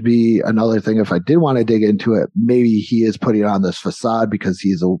that could be another thing. If I did want to dig into it, maybe he is putting on this facade because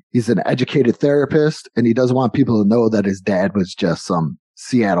he's an educated therapist, and he doesn't want people to know that his dad was just some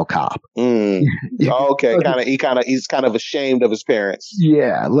Seattle cop. Mm. Okay, he's kind of ashamed of his parents.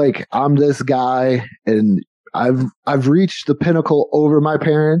 Yeah, like I'm this guy, and I've reached the pinnacle over my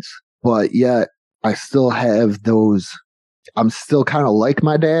parents, but yet I still have those. I'm still kind of like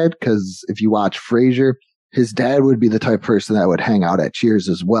my dad, because if you watch Frasier, his dad would be the type of person that would hang out at Cheers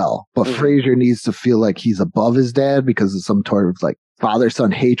as well. But Frasier needs to feel like he's above his dad because of some sort of like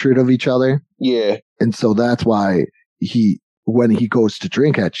father-son hatred of each other. Yeah. And so that's why when he goes to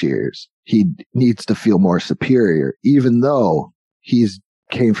drink at Cheers, he needs to feel more superior, even though he's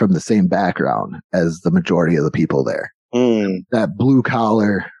came from the same background as the majority of the people there. That blue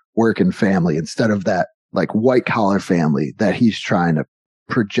collar working family instead of that like white collar family that he's trying to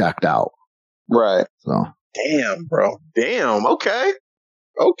project out. Right. So damn, bro. Damn. Okay.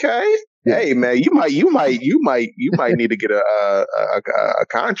 Yeah. Hey, man, you might need to get a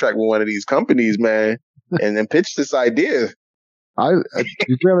contract with one of these companies, man, and then pitch this idea. You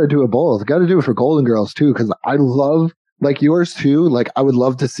gotta do it both. Got to do it for Golden Girls too, because I love, like yours too. Like I would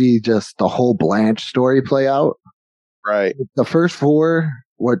love to see just the whole Blanche story play out. Right. The first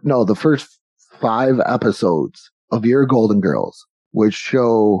the first 5 episodes of your Golden Girls would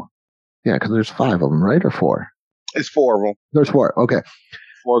show. Yeah, because there's 5 of them, right? Or 4? It's 4 of them. There's 4. Okay.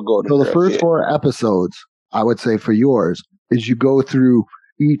 4 Golden So Girls, the first 4 episodes, I would say for yours, is you go through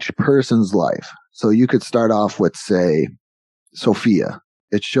each person's life. So you could start off with, say, Sophia.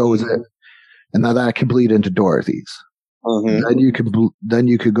 It shows it, and then that can bleed into Dorothy's. Then you could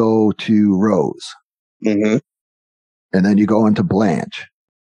go to Rose, and then you go into Blanche,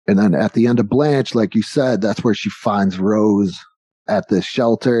 and then at the end of Blanche, like you said, that's where she finds Rose at this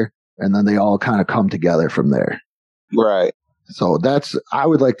shelter. And then they all kind of come together from there. Right. So I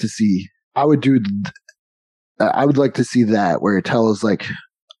would like to see that where it tells like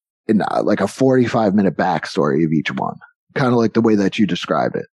a 45-minute backstory of each one, kind of like the way that you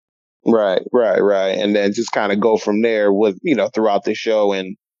described it. Right. And then just kind of go from there with, throughout the show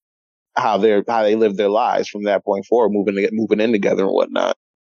and how they live their lives from that point forward, moving in together and whatnot.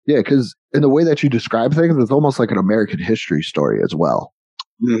 Yeah. Because in the way that you describe things, it's almost like an American history story as well.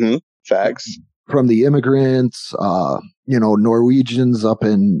 Mm-hmm. Facts. From the immigrants, Norwegians up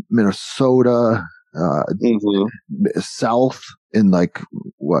in Minnesota, South in like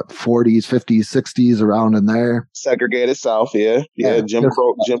what 40s, 50s, 60s, around in there. Segregated South, yeah. Jim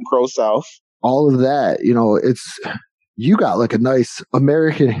Crow South. All of that, you got like a nice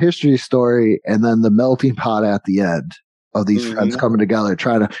American history story, and then the melting pot at the end of these friends coming together,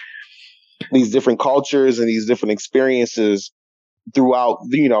 trying to these different cultures and these different experiences throughout,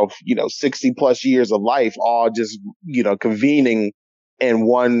 60 plus years of life, all just, convening in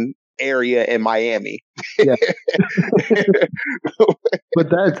one area in Miami. Yeah.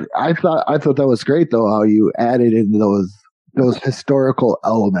 But I thought that was great though, how you added in those historical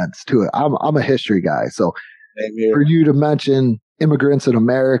elements to it. I'm a history guy. So for you to mention immigrants in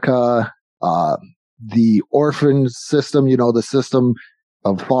America, the orphan system, the system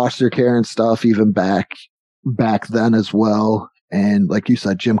of foster care and stuff, even back then as well. And like you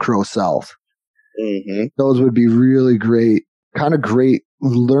said, Jim Crow South. Those would be really great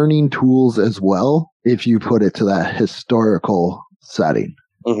learning tools as well if you put it to that historical setting.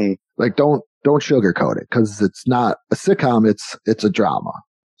 Like don't sugarcoat it, because it's not a sitcom; it's a drama.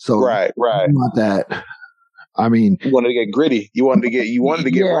 So right. You want that. I mean, you wanted to get gritty. You wanted to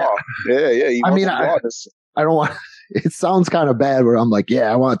get raw. Yeah. I don't want. It sounds kind of bad where I'm like, yeah,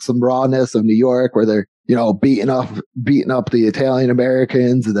 I want some rawness of New York where they're, beating up the Italian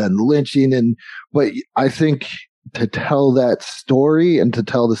Americans and then lynching. But I think to tell that story and to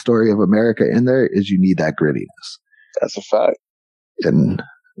tell the story of America in there is you need that grittiness. That's a fact. And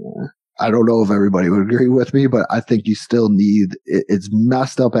I don't know if everybody would agree with me, but I think you still need, it's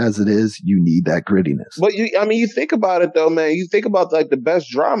messed up as it is. You need that grittiness. But you think about it though, man. You think about like the best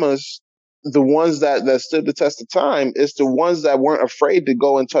dramas the ones that stood the test of time is the ones that weren't afraid to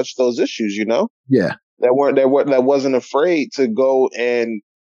go and touch those issues, you know? Yeah. That wasn't afraid to go and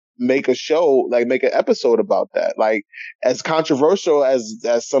make a show, like make an episode about that. Like, as controversial as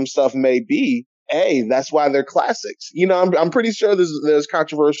some stuff may be, hey, that's why they're classics. You know, I'm pretty sure there's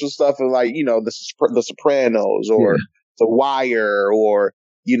controversial stuff in, like, you know, the Sopranos or The Wire, or,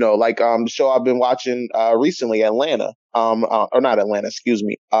 you know, like the show I've been watching recently, Atlanta, or not Atlanta, excuse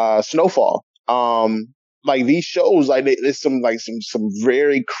me, Snowfall. Like, these shows, like, there's some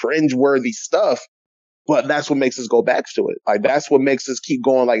very cringeworthy stuff. But that's what makes us go back to it. Like, that's what makes us keep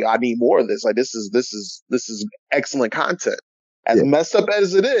going. Like, I need more of this. Like, this is excellent content. As messed up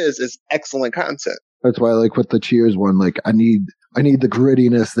as it is, it's excellent content. That's why, like, with the Cheers one, like, I need the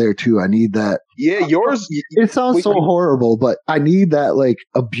grittiness there too. I need that. Yeah, yours. It sounds so horrible, but I need that, like,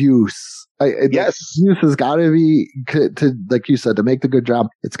 abuse. Yes, abuse has got to be to, like you said, to make the good job.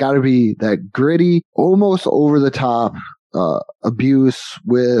 It's got to be that gritty, almost over the top abuse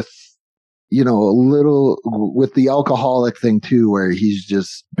with, you know, a little with the alcoholic thing too, where he's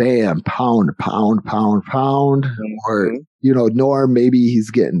just bam, pound, or, you know, Norm, maybe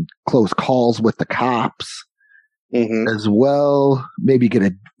he's getting close calls with the cops as well. Maybe get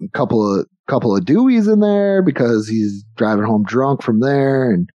a couple of Deweys in there because he's driving home drunk from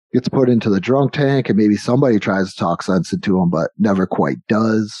there and gets put into the drunk tank, and maybe somebody tries to talk sense into him, but never quite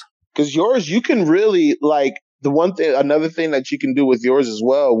does. Because yours, you can really, like, another thing that you can do with yours as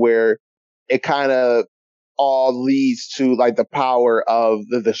well, where it kind of all leads to, like, the power of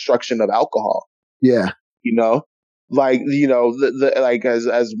the destruction of alcohol. Yeah. You know, like, you know, like,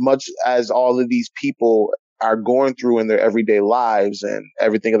 as much as all of these people are going through in their everyday lives and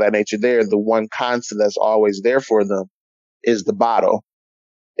everything of that nature, the one constant that's always there for them is the bottle,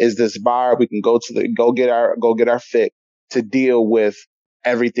 is this bar we can go get our fix to deal with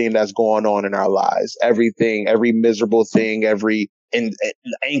everything that's going on in our lives, everything, every miserable thing, every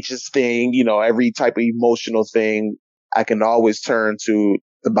anxious thing, you know, every type of emotional thing. I can always turn to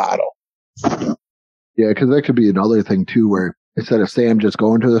the bottle. Yeah, because that could be another thing too, where instead of Sam just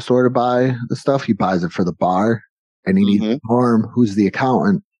going to the store to buy the stuff, he buys it for the bar, and he needs Norm, who's the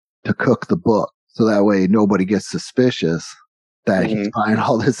accountant, to cook the book, so that way nobody gets suspicious that he's buying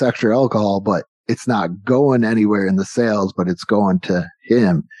all this extra alcohol, but it's not going anywhere in the sales, but it's going to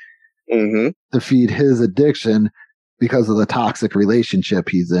him to feed his addiction because of the toxic relationship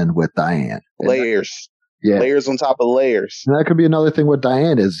he's in with Diane. Layers. Yeah. Layers on top of layers. And that could be another thing with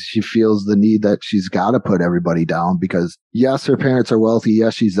Diane, is she feels the need that she's got to put everybody down because, yes, her parents are wealthy.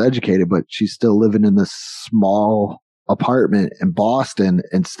 Yes, she's educated, but she's still living in this small apartment in Boston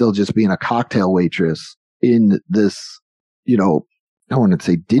and still just being a cocktail waitress in this, you know, I don't want to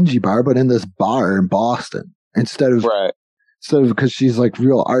say dingy bar, but in this bar in Boston instead of because she's like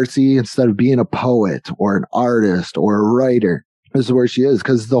real artsy, instead of being a poet or an artist or a writer. This is where she is,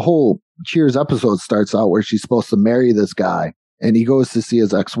 because the whole Cheers episode starts out where she's supposed to marry this guy, and he goes to see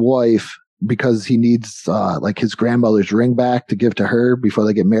his ex-wife because he needs like his grandmother's ring back to give to her before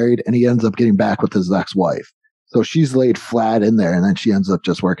they get married, and he ends up getting back with his ex-wife. So she's laid flat in there, and then she ends up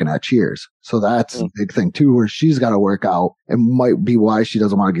just working at Cheers. So that's a big thing too, where she's got to work out, and might be why she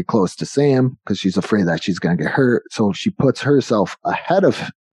doesn't want to get close to Sam, because she's afraid that she's going to get hurt. So she puts herself ahead of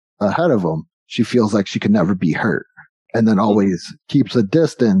him. She feels like she can never be hurt, and then always keeps a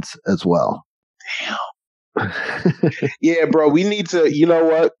distance as well. Damn. Yeah, bro. We need to. You know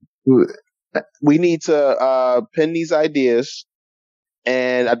what? We need to pin these ideas.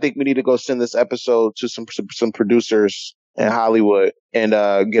 And I think we need to go send this episode to some producers in Hollywood and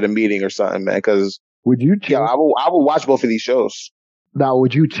get a meeting or something, man. Because would you? I will watch both of these shows. Now,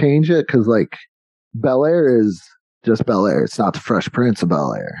 would you change it? Because like Bel Air is just Bel Air. It's not the Fresh Prince of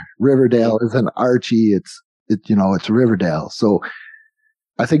Bel Air. Riverdale isn't Archie. It's Riverdale. So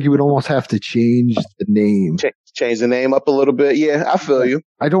I think you would almost have to change the name. Change the name up a little bit. Yeah, I feel you.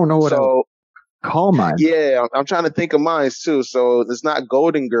 I don't know what. Call mine. Yeah, I'm trying to think of mine too. So it's not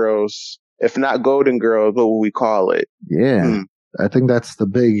Golden Girls. If not Golden Girls, what would we call it? Yeah, I think that's the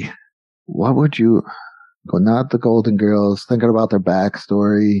big. What would you? Well, not the Golden Girls. Thinking about their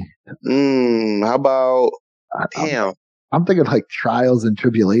backstory. How about? Damn. I'm thinking like Trials and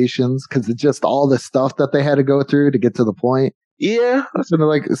Tribulations, because it's just all the stuff that they had to go through to get to the point. Yeah,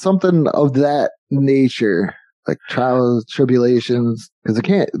 like something of that nature. Like Trials, Tribulations, because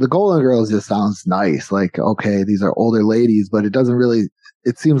the Golden Girls just sounds nice. Like, okay, these are older ladies, but it doesn't really,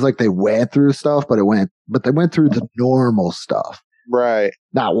 it seems like they went through stuff, but they went through the normal stuff. Right.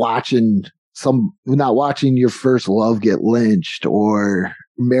 Not watching your first love get lynched, or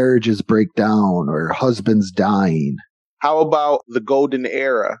marriages break down, or husbands dying. How about the Golden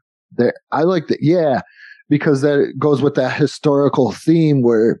Era? I like that. Yeah, because that goes with that historical theme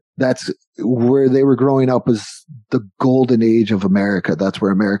where that's where they were growing up was the golden age of America. That's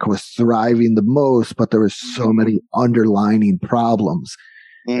where America was thriving the most, but there was so many underlining problems.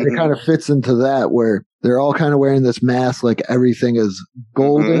 And it kind of fits into that where they're all kind of wearing this mask like everything is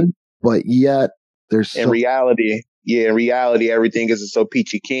golden, but yet there's in reality, everything isn't so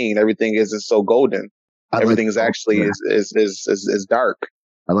peachy keen. Everything isn't so golden. Everything is actually is dark.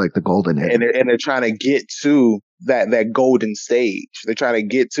 I like the golden age. And they're trying to get to that golden stage. They're trying to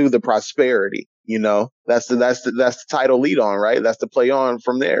get to the prosperity. You know, that's the title lead on, right? That's the play on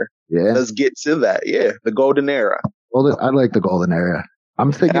from there. Yeah. Let's get to that. Yeah. The golden era. Well, I like the golden era.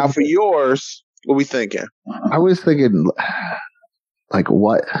 I'm thinking. Now for yours, what we thinking? I was thinking like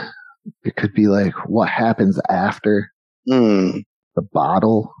what it could be like what happens after the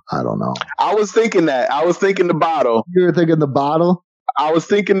bottle. I don't know. I was thinking that. I was thinking the bottle. You were thinking the bottle? I was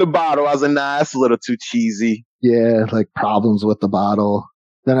thinking the bottle. I was like, nah, that's a little too cheesy. Yeah, like problems with the bottle.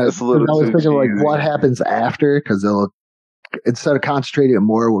 Then I was thinking cheesy. Like what happens after, because they'll instead of concentrating on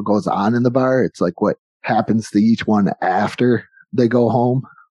more what goes on in the bar, it's like what happens to each one after they go home.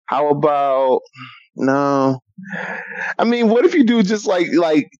 How about no? I mean, what if you do just like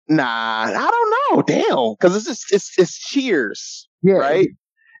nah? I don't know. Damn, because it's Cheers, yeah, right?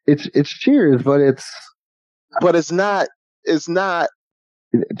 It's Cheers, but it's not.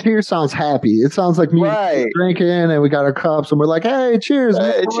 Cheers sounds happy. It sounds like me drinking and we got our cups and we're like, hey, cheers.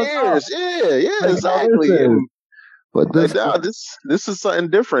 Hey, cheers. Yeah, exactly. But this is something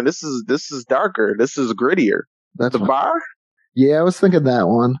different. This is darker. This is grittier. That's the bar? Yeah, I was thinking that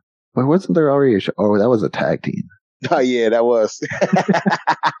one. But wasn't there already a show? Oh, that was a tag team. Oh, yeah, that was.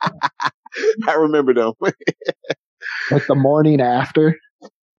 I remember them. Like the morning after?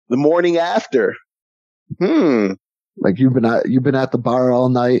 The morning after. Like you've been at the bar all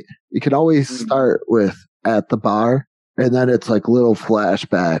night. You can always start with at the bar, and then it's like little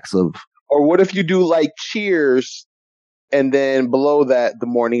flashbacks of. Or what if you do like Cheers, and then below that the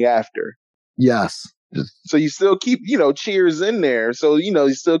morning after? Yes. So you still keep Cheers in there. So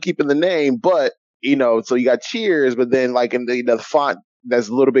you're still keeping the name, but so you got Cheers, but then like in the font that's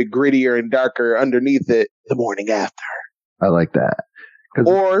a little bit grittier and darker underneath it, the morning after. I like that.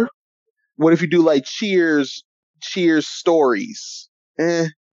 Or what if you do like Cheers stories? I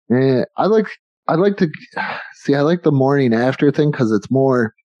like the morning after thing because it's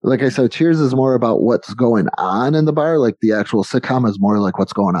more, like I said, Cheers is more about what's going on in the bar. Like the actual sitcom is more like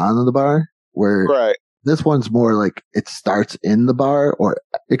what's going on in the bar, where this one's more like it starts in the bar, or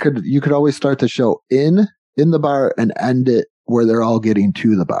you could always start the show in the bar and end it where they're all getting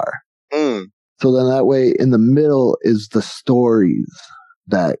to the bar. So then that way in the middle is the stories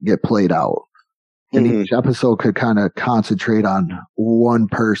that get played out. And each episode could kind of concentrate on one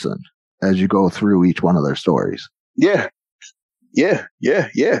person as you go through each one of their stories. Yeah. That's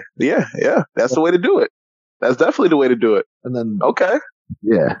the way to do it. That's definitely the way to do it. And then, okay.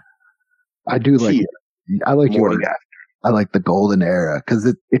 Yeah. I do like it. I like I like the golden era because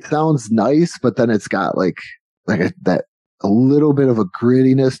it sounds nice, but then it's got like a little bit of a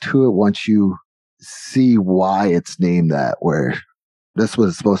grittiness to it once you see why it's named that, where this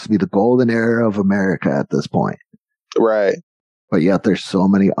was supposed to be the golden era of America at this point. Right. But yet there's so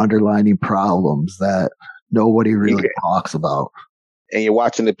many underlining problems that nobody really talks about. And you're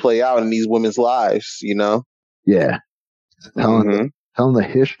watching it play out in these women's lives, Yeah. Telling the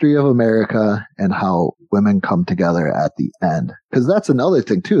history of America and how women come together at the end. Because that's another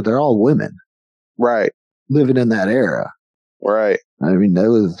thing, too. They're all women. Right. Living in that era. Right. I mean,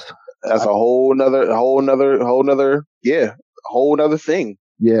 that's a whole nother thing.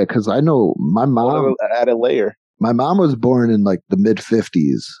 Yeah, because I know my mom added layer. My mom was born in like the mid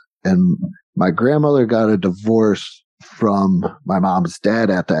 50s, and my grandmother got a divorce from my mom's dad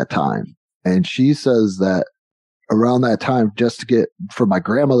at that time. And she says that around that time, just for my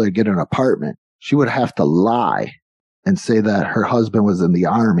grandmother to get an apartment, she would have to lie and say that her husband was in the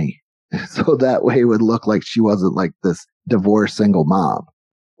army. So that way it would look like she wasn't like this divorced single mom.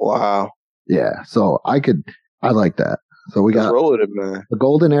 Wow. Yeah. So I like that. So we got roll with it, man. The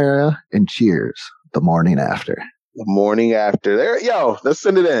golden era and Cheers, the morning after. The morning after. There, let's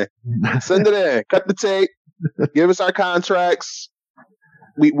send it in. Send it in. Cut the tape. Give us our contracts.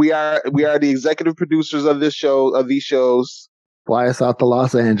 We are the executive producers of these shows. Fly us out to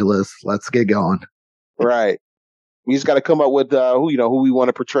Los Angeles. Let's get going. Right. We just got to come up with who we want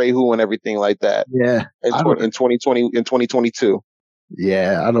to portray who and everything like that. Yeah. In 2020 in 2022.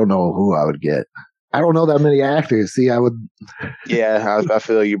 Yeah, I don't know who I would get. I don't know that many actors. See, I would. Yeah, I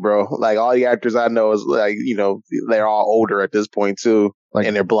feel you, bro. Like all the actors I know is like, they're all older at this point too. Like,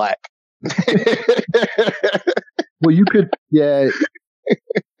 and they're black. well, you could, yeah.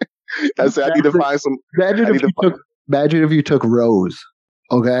 I said I need to find some. Imagine if you took Rose,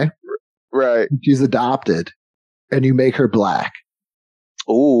 okay? Right. She's adopted, and you make her black.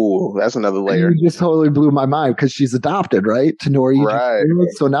 Ooh, that's another layer. And you just totally blew my mind because she's adopted, right? To Norwegian. Right.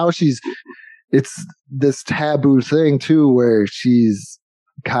 So now it's this taboo thing too, where she's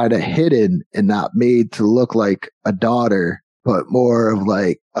kind of hidden and not made to look like a daughter, but more of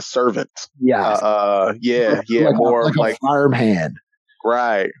like a servant. Yeah. Like more like a farmhand.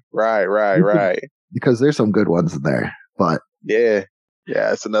 Right. Because there's some good ones in there, but yeah,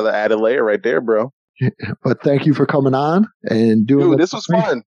 it's another added layer right there, bro. But thank you for coming on and doing. Dude, this was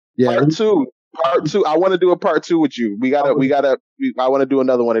fun. Yeah, part two. I want to do a part 2 with you. I want to do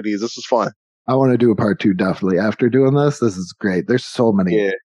another one of these. This was fun. I want to do a part 2 definitely after doing this. This is great. There's so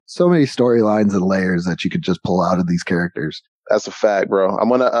many storylines and layers that you could just pull out of these characters. That's a fact, bro.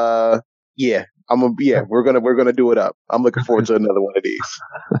 We're gonna do it up. I'm looking forward to another one of these.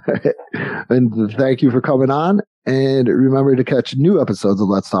 And thank you for coming on. And remember to catch new episodes of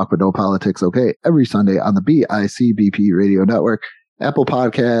Let's Talk But No Politics Okay every Sunday on the BICBP Radio Network, Apple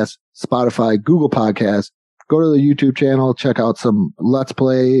Podcasts, Spotify, Google Podcasts. Go to the YouTube channel, check out some Let's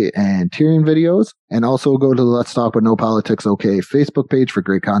Play and Tyrion videos, and also go to the Let's Talk But No Politics Okay Facebook page for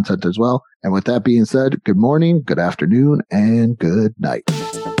great content as well. And with that being said, good morning, good afternoon, and good night.